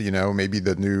 Maybe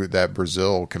that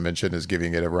Brazil convention is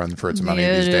giving it a run for its money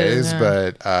these days,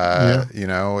 but you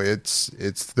know, it's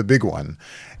the big one.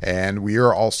 And we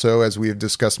are also, as we have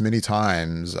discussed many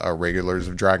times, regulars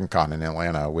of DragonCon in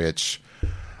Atlanta, which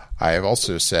I have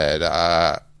also said,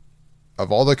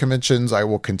 of all the conventions I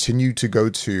will continue to go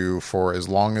to for as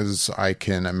long as I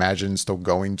can imagine still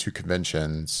going to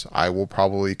conventions, I will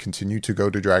probably continue to go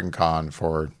to DragonCon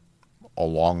for a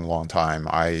long, long time.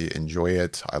 I enjoy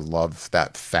it. I love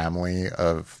that family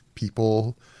of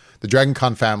people. The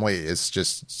DragonCon family is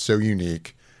just so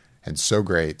unique and so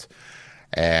great.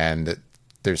 And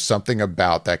there's something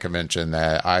about that convention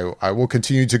that I will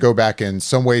continue to go back in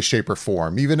some way, shape, or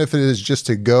form, even if it is just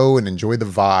to go and enjoy the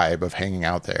vibe of hanging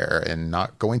out there and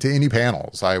not going to any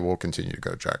panels. I will continue to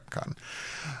go to DragonCon.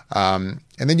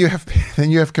 And then you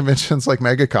have conventions like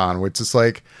MegaCon, which is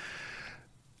like,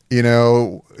 you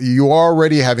know, you are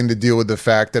already having to deal with the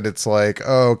fact that it's like,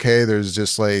 oh, okay, there's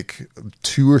just like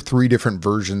 2 or 3 different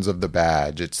versions of the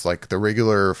badge. It's like the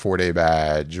regular 4-day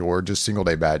badge or just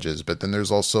single-day badges. But then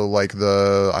there's also like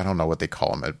I don't know what they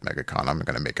call them at MegaCon. I'm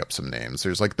going to make up some names.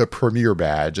 There's like the premier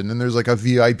badge, and then there's like a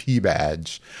VIP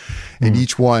badge. And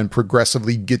each one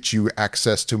progressively gets you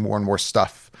access to more and more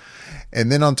stuff.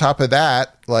 And then on top of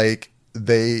that, like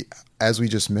they, as we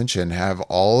just mentioned, have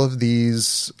all of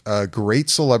these great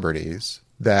celebrities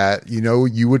that, you know,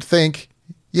 you would think,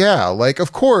 yeah, like,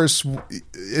 of course,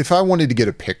 if I wanted to get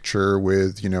a picture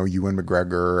with, you know, Ewan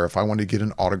McGregor, or if I wanted to get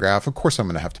an autograph, of course I'm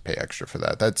going to have to pay extra for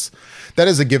that. That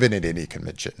is a given at any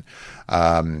convention.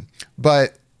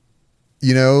 But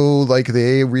like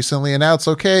they recently announced,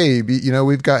 okay,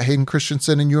 we've got Hayden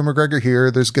Christensen and Ewan McGregor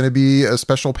here. There's going to be a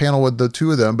special panel with the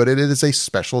two of them, but it is a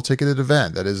special ticketed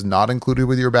event that is not included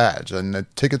with your badge. And the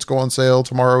tickets go on sale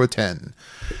tomorrow at 10.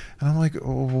 And I'm like,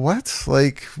 what?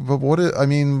 Like, but what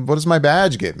does my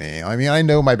badge get me? I mean, I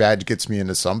know my badge gets me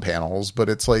into some panels, but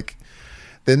it's like,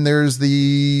 then there's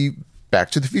the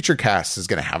Back to the Future cast is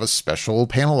going to have a special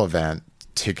panel event,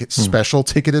 special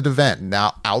ticketed event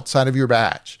now outside of your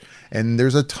badge. And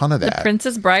there's a ton of that. The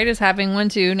Princess Bride is having one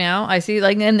too now. I see,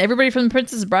 like, and everybody from the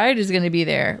Princess Bride is going to be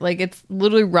there. Like, it's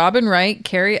literally Robin Wright,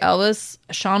 Carrie Ellis,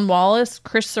 Sean Wallace,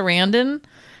 Chris Sarandon.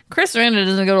 Chris Sarandon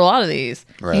doesn't go to a lot of these.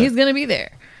 Right. He's going to be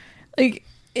there. Like,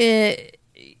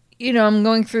 I'm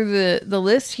going through the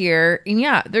list here, and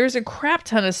yeah, there's a crap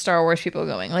ton of Star Wars people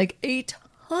going. Like, a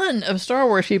ton of Star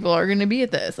Wars people are going to be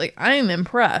at this. Like, I am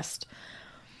impressed.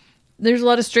 There's a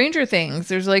lot of Stranger Things.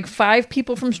 There's like 5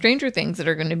 people from Stranger Things that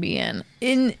are going to be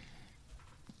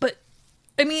but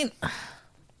I mean,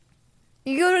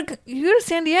 you go to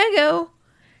San Diego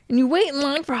and you wait in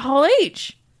line for Hall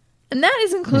H, and that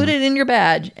is included in your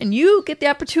badge, and you get the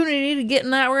opportunity to get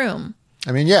in that room.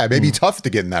 I mean, yeah, it may be tough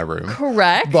to get in that room.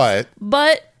 Correct.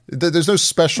 But there's no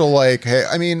special, like, hey,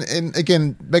 I mean, and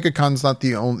again, MegaCon's not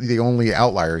the only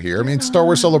outlier here. I mean, Star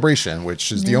Wars Celebration, which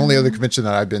is the only other convention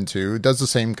that I've been to, does the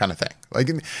same kind of thing. Like,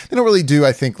 they don't really do,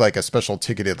 I think, like a special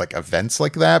ticketed like events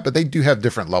like that, but they do have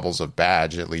different levels of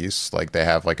badge, at least. Like, they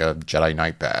have like a Jedi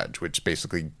Knight badge, which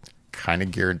basically kind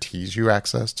of guarantees you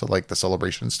access to like the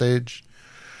celebration stage.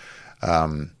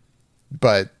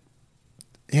 But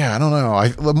yeah, I don't know.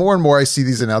 The more and more I see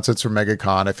these announcements from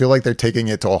MegaCon, I feel like they're taking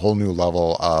it to a whole new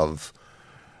level of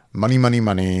money, money,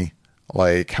 money.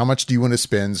 Like, how much do you want to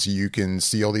spend so you can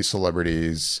see all these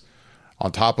celebrities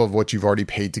on top of what you've already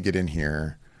paid to get in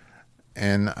here?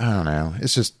 And I don't know.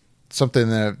 It's just something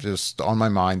that just on my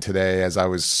mind today as I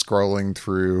was scrolling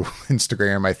through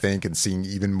Instagram, I think, and seeing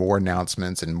even more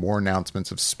announcements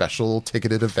of special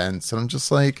ticketed events. And I'm just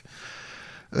like,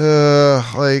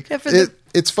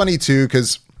 it's funny too,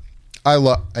 because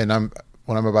what I'm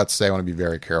about to say, I want to be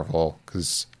very careful,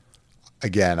 because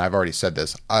again, I've already said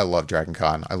this. I love Dragon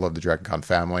Con. I love the Dragon Con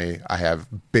family. I have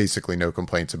basically no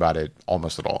complaints about it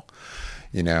almost at all.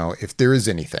 If there is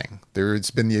anything,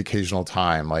 there's been the occasional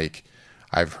time, like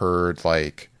I've heard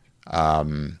like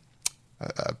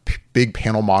big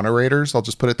panel moderators, I'll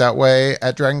just put it that way,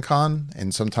 at Dragon Con,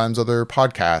 and sometimes other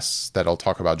podcasts that'll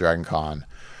talk about Dragon Con,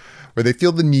 where they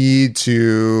feel the need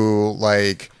to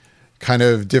like kind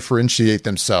of differentiate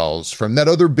themselves from that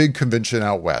other big convention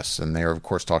out west. And they're, of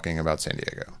course, talking about San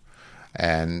Diego.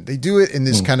 And they do it in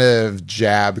this kind of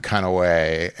jab kind of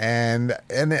way. And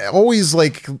it always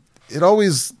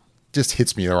just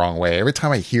hits me the wrong way. Every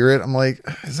time I hear it, I'm like,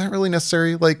 is that really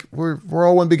necessary? Like, we're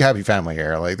all one big happy family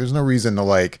here. Like, there's no reason to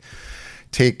like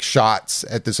take shots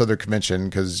at this other convention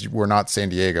because we're not San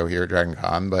Diego here at Dragon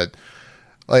Con. But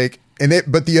like,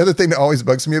 but the other thing that always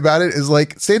bugs me about it is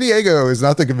like, San Diego is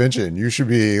not the convention you should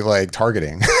be like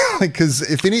targeting. Like, because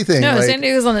if anything, no, like, San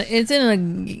Diego's it's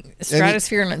in a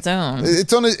stratosphere on its own.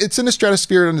 It's in a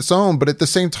stratosphere on its own. But at the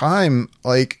same time,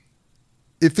 like,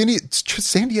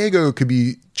 San Diego could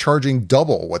be charging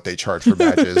double what they charge for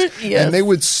badges, yes. And they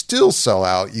would still sell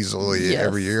out easily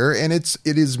every year. And it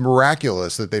is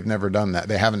miraculous that they've never done that.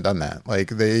 They haven't done that.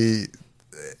 Like,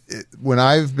 when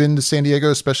I've been to San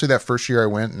Diego, especially that first year I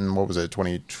went, and what was it,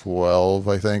 2012,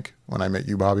 I think, when I met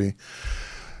you, Bobby.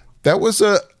 That was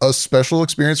a special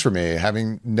experience for me,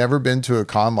 having never been to a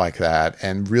con like that,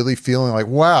 and really feeling like,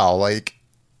 wow, like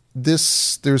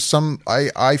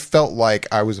I felt like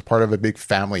I was a part of a big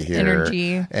family here.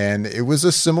 Energy. And it was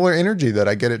a similar energy that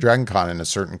I get at Dragon Con in a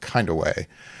certain kind of way.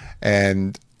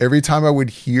 And every time I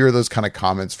would hear those kind of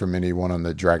comments from anyone on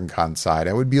the Dragon Con side,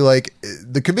 I would be like,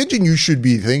 the convention you should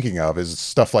be thinking of is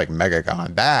stuff like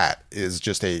MegaCon. That is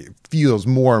just feels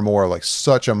more and more like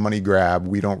such a money grab.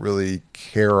 We don't really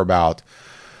care about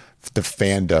the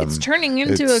fandom. It's turning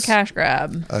into a cash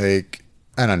grab. Like,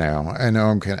 I don't know. I know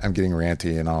I'm getting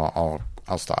ranty, and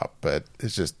I'll stop, but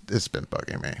it's been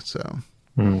bugging me. So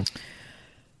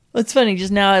It's funny.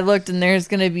 Just now I looked, and there's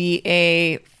going to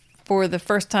be for the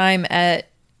first time at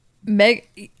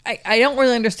I don't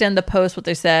really understand the post, what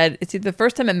they said. It's either the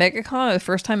first time at MegaCon or the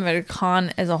first time at a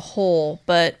con as a whole,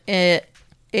 but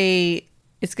it's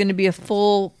going to be a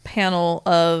full panel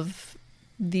of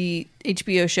the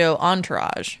HBO show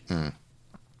Entourage. And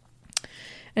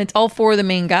it's all 4 of the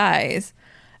main guys.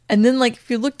 And then, like, if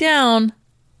you look down,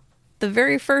 the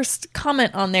very first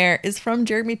comment on there is from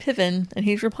Jeremy Piven, and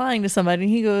he's replying to somebody,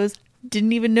 and he goes,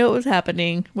 "Didn't even know it was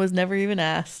happening, was never even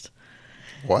asked."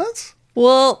 What?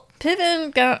 Well,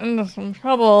 Piven got into some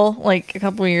trouble like a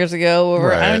couple of years ago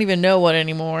over I Right. don't even know what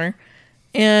anymore.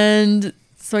 And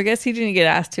so I guess he didn't get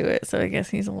asked to it. So I guess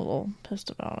he's a little pissed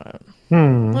about it.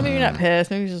 Well, maybe not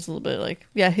pissed. Maybe he's just a little bit like,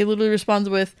 yeah, he literally responds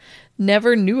with,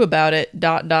 never knew about it, ...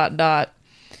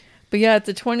 But yeah, it's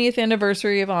the 20th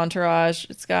anniversary of Entourage.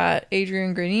 It's got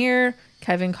Adrian Grenier,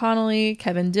 Kevin Connolly,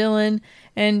 Kevin Dillon,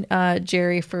 and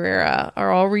Jerry Ferreira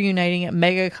are all reuniting at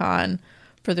MegaCon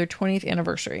for their 20th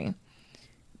anniversary.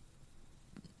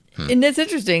 And that's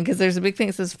interesting because there's a big thing.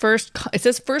 It says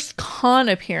first con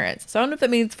appearance. So I don't know if that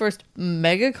means first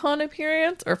MegaCon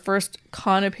appearance or first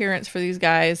con appearance for these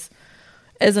guys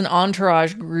as an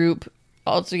Entourage group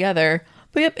all together.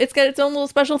 But yep, it's got its own little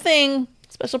special thing,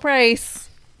 special price.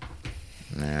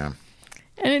 Yeah.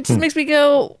 And it just makes me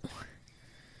go,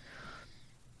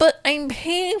 but I'm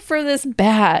paying for this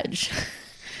badge.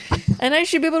 And I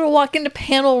should be able to walk into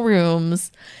panel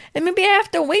rooms. And maybe I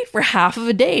have to wait for half of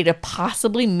a day to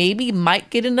possibly might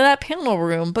get into that panel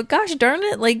room. But gosh darn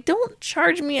it, like, don't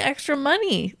charge me extra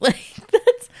money. Like,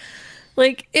 that's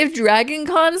like, if Dragon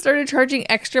Con started charging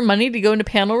extra money to go into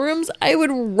panel rooms, I would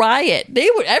riot.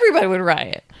 Everybody would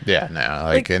riot. Yeah, no,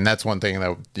 like, and that's one thing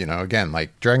that, you know, again,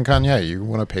 like Dragon Con, yeah, you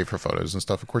want to pay for photos and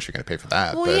stuff. Of course, you're going to pay for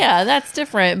that. Well, yeah, that's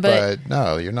different. But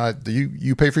no, you're not.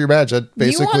 You pay for your badge. That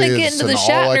basically wanna get is into an the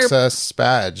Shatner- all access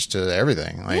badge to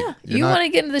everything. Like, yeah, you're you not- want to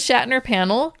get into the Shatner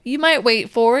panel, you might wait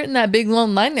for it in that big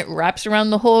long line that wraps around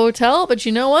the whole hotel. But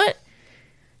you know what?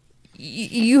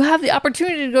 You have the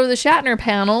opportunity to go to the Shatner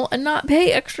panel and not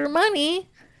pay extra money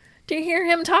to hear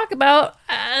him talk about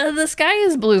the sky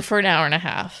is blue for an hour and a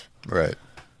half. Right.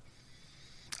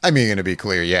 I mean, to be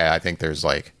clear, yeah, I think there's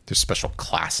special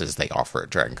classes they offer at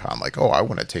Dragon Con. Like, oh, I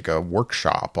want to take a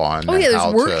workshop on. Oh yeah,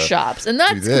 how there's to workshops, and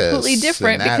that's do this completely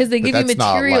different and that, because they but give you that's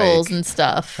not materials like- and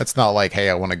stuff. That's not like, hey,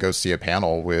 I want to go see a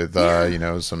panel with, you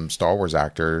know, some Star Wars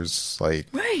actors. Like,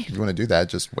 Right. if you want to do that,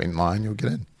 just wait in line. You'll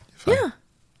get in. You're fine. Yeah.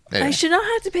 Anyway. I should not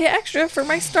have to pay extra for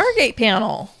my Stargate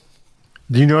panel.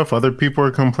 Do you know if other people are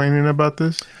complaining about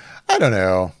this? I don't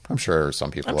know. I'm sure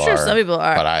some people are. I'm sure some people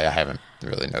are. But I haven't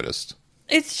really noticed.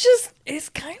 It's just it's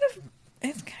kind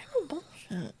of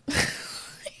bullshit.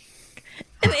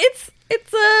 And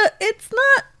it's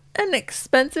not an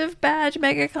expensive badge,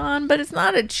 MegaCon, but it's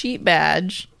not a cheap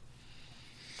badge.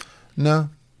 No.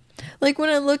 Like when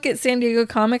I look at San Diego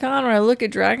Comic Con or I look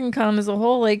at Dragon Con as a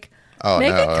whole, like Oh, no,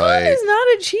 MegaCon like- is not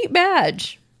a cheap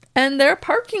badge. And their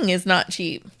parking is not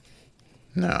cheap.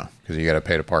 No, because you got to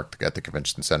pay to park at the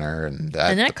convention center, and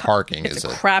And the parking it's is a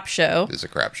crap show. is a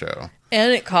crap show.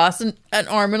 And it costs an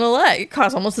arm and a leg. It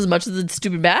costs almost as much as the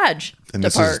stupid badge And to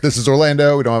this park. is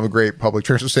Orlando. We don't have a great public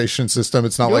transportation system.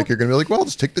 It's not Nope. like you're going to be like, well,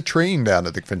 just take the train down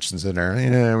to the convention center.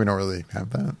 Yeah, we don't really have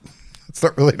that. It's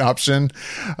not really an option.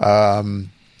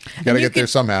 You got to get there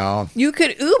somehow. You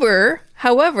could Uber.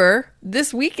 However,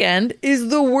 this weekend is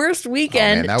the worst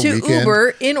weekend that to weekend-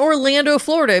 Uber in Orlando,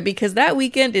 Florida, because that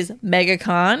weekend is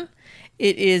MegaCon.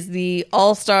 It is the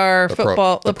All-Star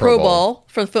football, the Pro Bowl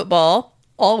for football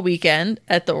all weekend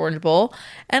at the Orange Bowl.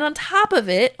 And on top of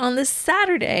it, on this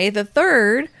Saturday, the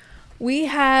 3rd, we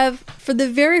have, for the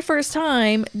very first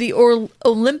time, the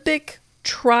Olympic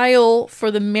trial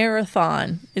for the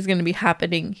marathon is going to be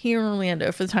happening here in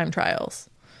Orlando for the time trials.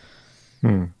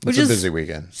 It's a busy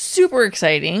weekend. Super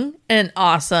exciting and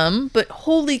awesome, but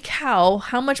holy cow,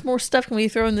 how much more stuff can we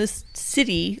throw in this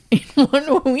city in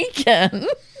one weekend?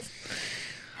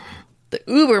 The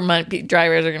Uber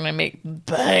drivers are going to make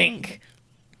bank.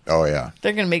 Oh, yeah.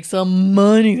 They're going to make some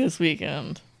money this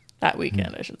weekend. That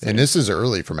weekend, I should say. And this is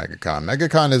early for MegaCon.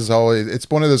 MegaCon is always, it's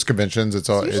one of those conventions. It's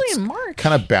usually in March.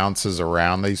 Kind of bounces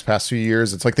around these past few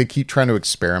years. It's like they keep trying to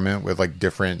experiment with like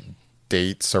different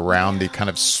dates around the kind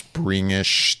of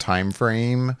springish time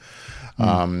frame.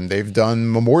 They've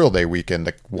done Memorial Day weekend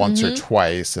like once or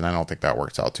twice, and I don't think that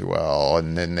works out too well.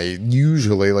 And then they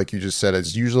usually, like you just said,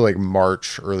 it's usually like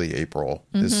March, early April.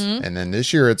 And then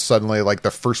this year it's suddenly like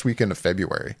the first weekend of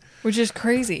February, Which is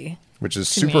crazy. which is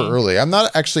super me. early. I'm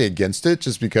not actually against it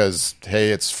just because,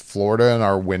 hey, it's Florida and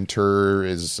our winter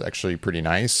is actually pretty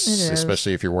nice, It is.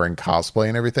 especially if you're wearing cosplay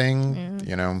and everything,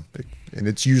 you know, and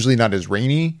it's usually not as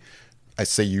rainy. I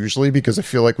say usually because I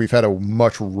feel like we've had a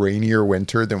much rainier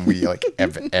winter than we like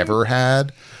have ever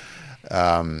had.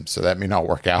 So that may not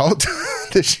work out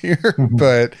this year,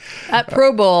 but At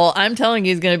Pro Bowl, I'm telling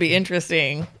you, is going to be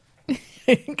interesting.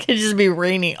 It could just be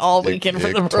rainy all weekend for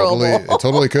the Pro Bowl. It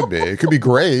totally could be. It could be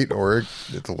great, or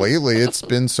lately it's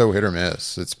been so hit or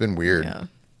miss. It's been weird.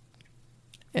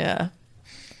 Yeah.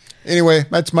 Anyway,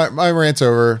 that's my rant's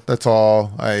over. That's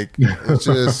all. Like, it's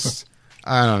just,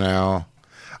 I don't know.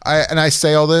 I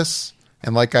say all this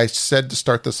And like I said to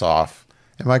start this off,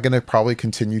 am I going to probably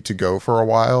continue to go for a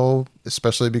while,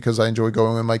 especially because I enjoy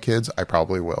going with my kids? I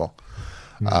probably will.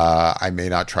 I may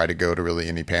not try to go to really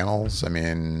any panels. I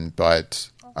mean, but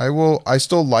I will. I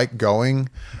still like going.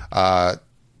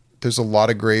 There's a lot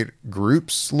of great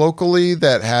groups locally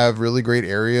that have really great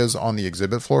areas on the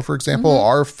exhibit floor. For example,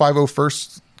 our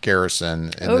 501st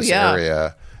Garrison in this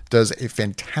area does a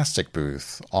fantastic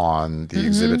booth on the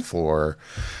exhibit floor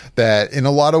that in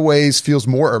a lot of ways feels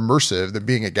more immersive than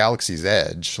being at Galaxy's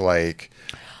Edge. Like,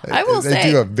 I will they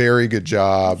say, do a very good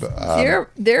job.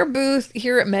 their booth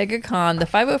here at MegaCon, the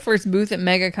 501st booth at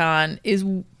MegaCon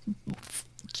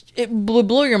it will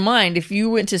blow your mind if you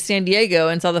went to San Diego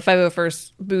and saw the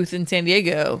 501st booth in San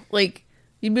Diego. Like,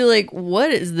 you'd be like, what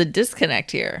is the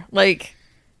disconnect here? Like,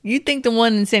 you'd think the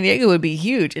one in San Diego would be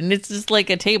huge, and it's just like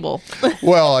a table.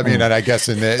 Well, I mean, and I guess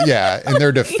in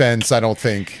their defense, I don't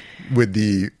think with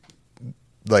the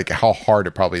like how hard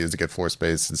it probably is to get floor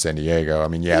space in San Diego. I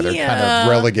mean, they're kind of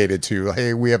relegated to,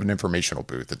 hey, we have an informational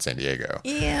booth at San Diego.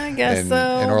 Yeah, I guess and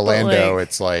so. In Orlando, like,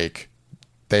 it's like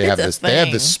they have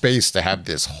this space to have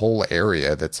this whole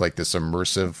area that's like this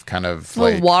immersive kind of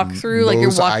like walk through, like you're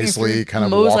walking Eisley through kind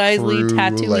of Mos walk Eisley, through,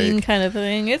 Tatooine like, kind of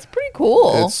thing. It's pretty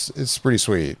cool. It's pretty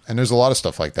sweet, and there's a lot of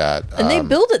stuff like that. And they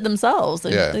build it themselves.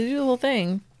 They do the whole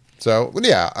thing. So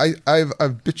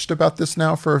I've bitched about this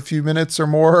now for a few minutes or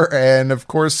more, and of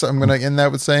course I'm going to end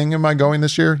that with saying, "Am I going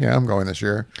this year? Yeah, I'm going this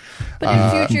year." But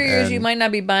in future years, you might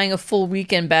not be buying a full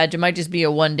weekend badge. It might just be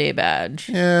a 1-day badge.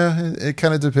 Yeah, it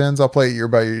kind of depends. I'll play it year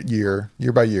by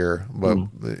year, but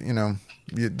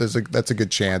that's a good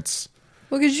chance.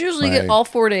 Well, because you usually get all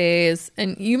 4 days,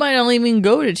 and you might only even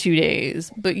go to 2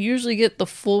 days, but you usually get the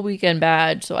full weekend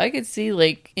badge. So I could see,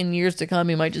 like, in years to come,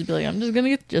 you might just be like, I'm just going to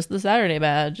get just the Saturday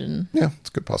badge. And yeah, it's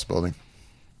a good possibility.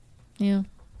 Yeah.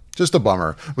 Just a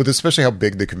bummer, with especially how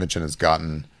big the convention has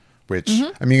gotten, which,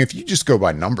 I mean, if you just go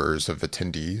by numbers of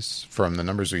attendees from the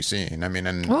numbers we've seen, I mean,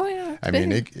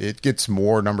 it gets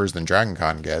more numbers than Dragon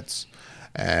Con gets,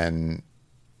 and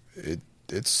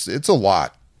it's a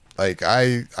lot. Like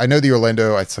I know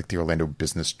it's like the Orlando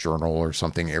Business Journal or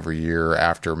something every year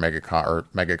after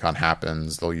MegaCon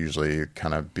happens. They'll usually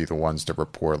kind of be the ones to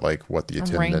report like what the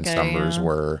attendance numbers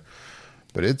were,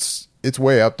 but it's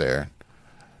way up there.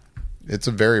 It's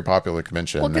a very popular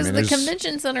convention. Well, because the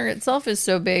convention center itself is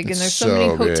so big, and there's so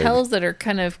many hotels that are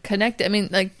kind of connected. I mean,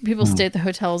 like people stay at the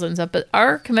hotels and stuff, but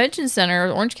our convention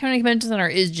center, Orange County Convention Center,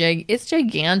 it's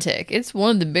gigantic. It's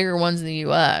one of the bigger ones in the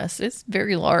U.S. It's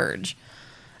very large.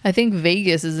 I think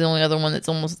Vegas is the only other one that's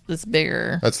almost this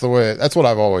bigger. That's what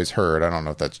I've always heard. I don't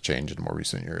know if that's changed in more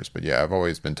recent years, but yeah, I've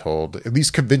always been told at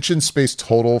least convention space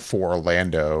total for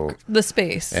Orlando. The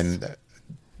space. And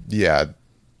yeah,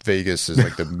 Vegas is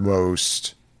like the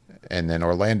most. And then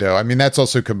Orlando, I mean, that's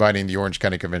also combining the Orange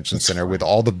County Convention Center with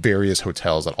all the various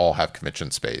hotels that all have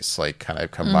convention space, like kind of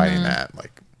combining that.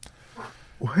 Like,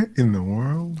 what in the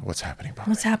world? What's happening, Bobby?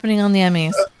 What's happening on the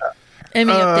Emmys?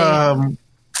 Emmy update.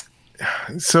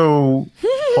 So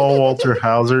Paul Walter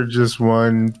Hauser just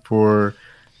won for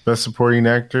Best Supporting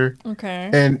Actor.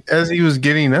 Okay. And as he was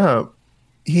getting up,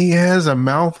 he has a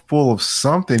mouthful of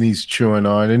something he's chewing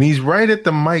on, and he's right at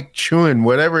the mic chewing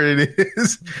whatever it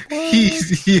is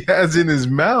he has in his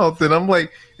mouth. And I'm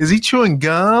like, is he chewing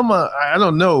gum? I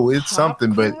don't know. It's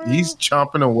something, but he's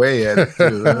chomping away at it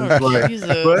too. I was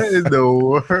like, what in the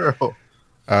world?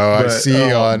 Oh, I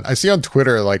see on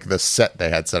Twitter like the set they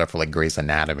had set up for like Grey's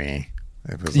Anatomy.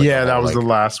 It was like that was the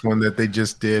last one that they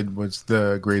just did was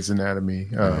the Grey's Anatomy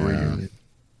reunion.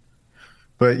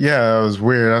 But yeah, it was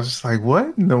weird. I was just like,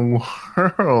 what in the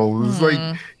world? It was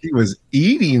like he was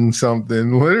eating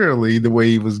something literally the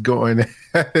way he was going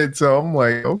at it. So I'm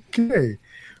like, okay.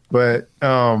 But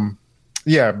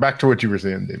yeah, back to what you were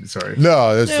saying, David. Sorry.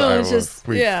 No, it's just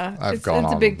I've gone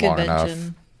it's on a big long convention.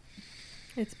 enough.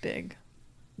 It's big.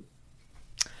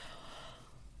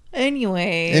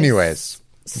 Anyways.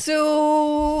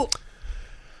 So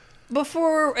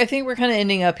before, I think we're kind of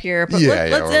ending up here, but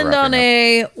let's we're end on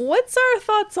wrapping what's our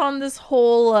thoughts on this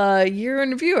whole year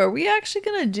in review? Are we actually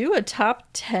going to do a top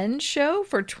 10 show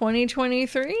for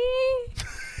 2023?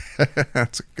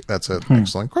 That's an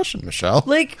excellent question, Michelle.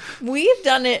 Like, we've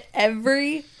done it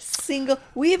every single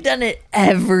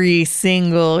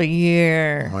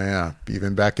year. Oh yeah,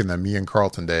 even back in the me and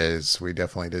Carlton days, we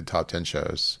definitely did top 10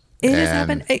 shows. It has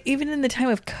happened even in the time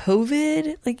of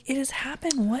COVID. Like, it has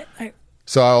happened.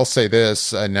 So I'll say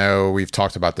this. I know we've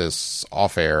talked about this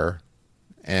off air,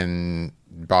 and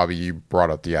Bobby, you brought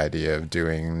up the idea of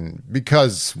doing,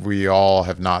 because we all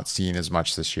have not seen as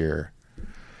much this year,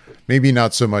 maybe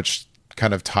not so much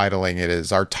kind of titling it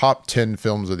as our top 10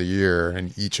 films of the year,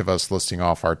 and each of us listing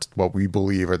off our what we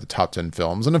believe are the top 10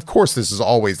 films. And of course, this is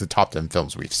always the top 10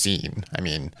 films we've seen. I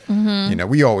mean, you know,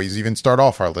 we always even start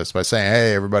off our list by saying,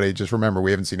 hey, everybody, just remember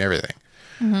we haven't seen everything.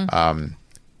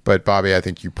 But Bobby, I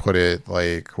think you put it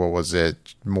like, what was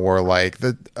it? More like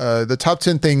the top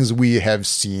 10 things we have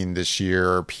seen this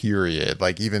year, period.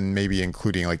 Like even maybe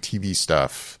including like TV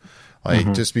stuff,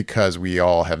 like just because we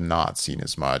all have not seen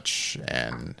as much,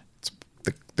 and it's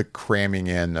the cramming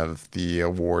in of the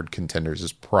award contenders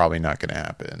is probably not going to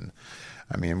happen.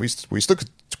 I mean, we still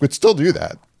could still do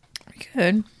that. We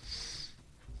could.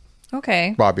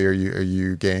 Okay. Bobby, are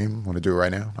you game? Want to do it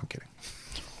right now? I'm kidding.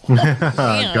 Damn,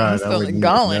 God, I'm spilling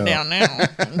gauntlet down now.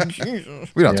 Jesus.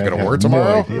 We don't have to go to work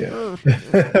tomorrow.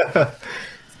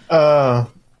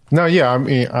 No, yeah, I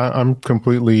mean, I'm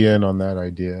completely in on that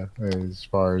idea as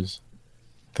far as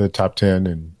the top 10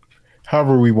 and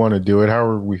however we want to do it,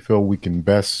 however we feel we can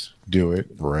best do it,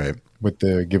 Right. with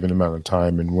the given amount of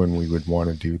time and when we would want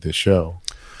to do the show.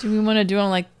 Do we want to do it on,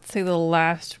 like, say, the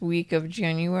last week of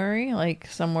January? Like,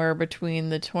 somewhere between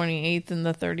the 28th and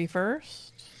the 31st?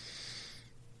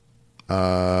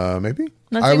 Maybe.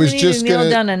 Not I saying was we need just to nail gonna.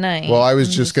 down a night. Well, I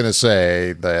was just gonna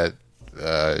say that.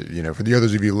 You know, for the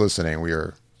others of you listening, we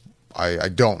are. I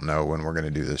don't know when we're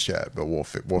gonna do this yet, but we'll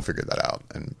figure that out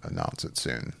and announce it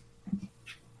soon.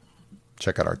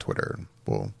 Check out our Twitter.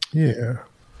 We'll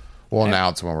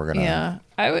announce when we're gonna Yeah.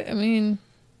 I mean,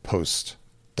 post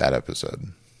that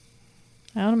episode.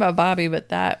 I don't know about Bobby, but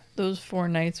those 4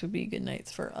 nights would be good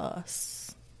nights for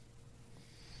us.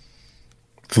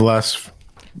 The last,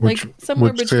 Like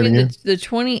somewhere say it between again? the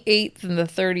 28th and the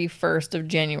 31st of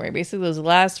January. Basically, those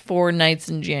last 4 nights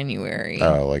in January.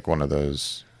 Like one of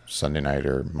those Sunday night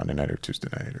or Monday night or Tuesday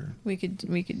night or. We could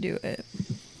do it.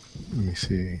 Let me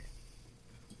see.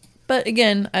 But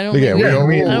again, I don't. Yeah, think we don't- I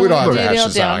we don't want have to to hash nail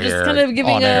this down. out Just here kind of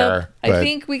giving on a. air, I but-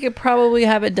 think we could probably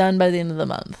have it done by the end of the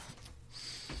month.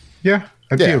 Yeah,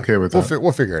 I'd be okay with that.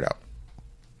 We'll figure it out.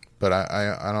 But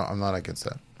I'm not against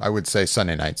that. I would say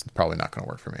Sunday night's probably not going to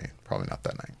work for me. Probably not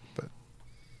that night. But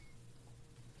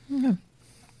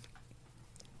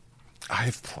I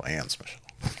have plans, Michelle.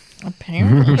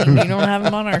 Apparently, you don't have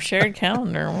them on our shared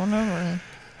calendar or whatever.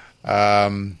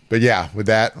 But yeah, with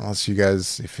that, unless you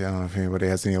guys, I don't know if anybody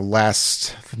has any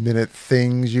last minute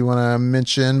things you want to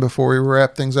mention before we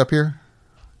wrap things up here.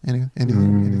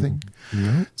 Anything?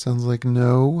 No. Sounds like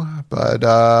no.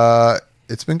 But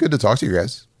it's been good to talk to you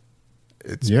guys.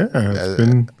 It's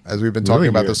been as we've been talking really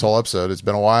about good. this whole episode. It's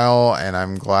been a while, and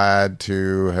I'm glad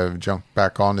to have jumped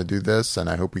back on to do this, and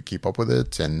I hope we keep up with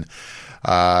it. And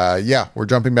we're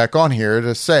jumping back on here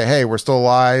to say, hey, we're still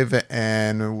alive,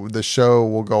 and the show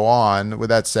will go on. With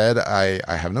that said, I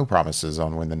have no promises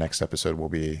on when the next episode will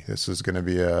be. This is going to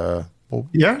be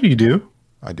Yeah, you do.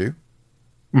 I do.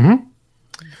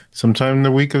 Sometime in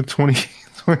the week of 29th.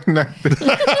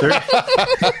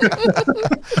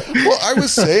 Well, I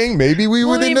was saying maybe we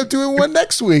would end up doing one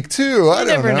next week too. I You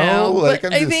don't never know. Like,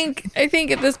 But I think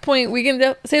at this point we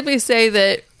can safely say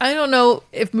that I don't know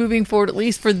if moving forward, at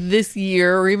least for this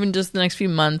year or even just the next few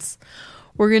months,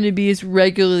 we're going to be as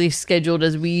regularly scheduled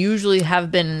as we usually have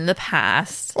been in the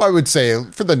past. Well, I would say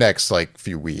for the next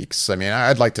few weeks. I mean,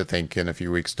 I'd like to think in a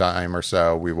few weeks' time or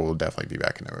so, we will definitely be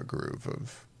back into a groove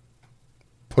of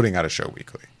putting out a show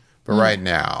weekly. But right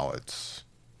now, it's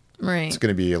Right. going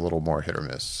to be a little more hit or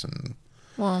miss, and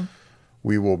Well,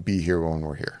 we will be here when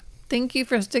we're here. thank you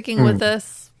for sticking with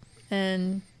us,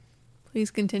 and please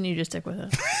continue to stick with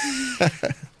us.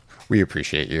 We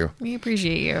appreciate you. We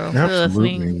appreciate you for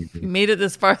Absolutely. listening. You made it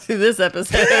this far through this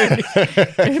episode.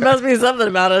 There must be something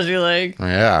about us you like.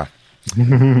 Yeah.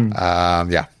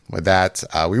 With that,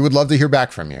 we would love to hear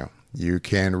back from you. You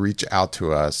can reach out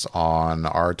to us on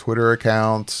our Twitter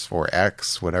account or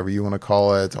X, whatever you want to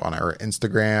call it, on our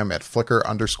Instagram at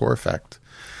Flickr_effect.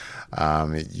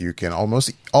 You can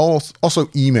also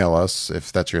email us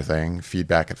if that's your thing,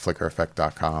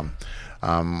 feedback@flickereffect.com.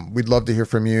 We'd love to hear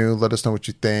from you. Let us know what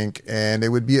you think. And it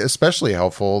would be especially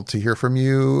helpful to hear from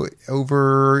you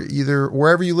over either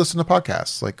wherever you listen to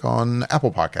podcasts, like on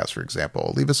Apple Podcasts, for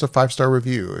example. Leave us a 5-star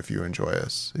review if you enjoy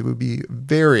us. It would be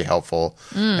very helpful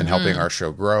in helping our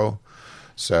show grow.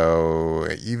 So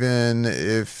even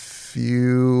if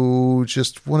you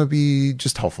just want to be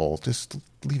just helpful, just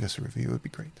leave us a review. It would be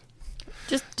great.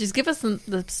 Just give us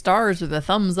the stars or the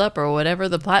thumbs up or whatever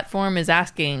the platform is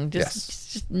asking.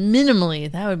 Just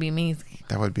minimally. That would be amazing.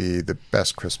 That would be the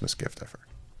best Christmas gift ever.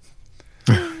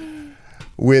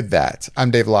 With that,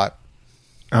 I'm Dave Lott.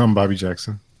 I'm Bobby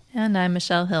Jackson. And I'm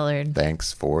Michelle Hillard.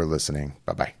 Thanks for listening.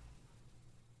 Bye-bye.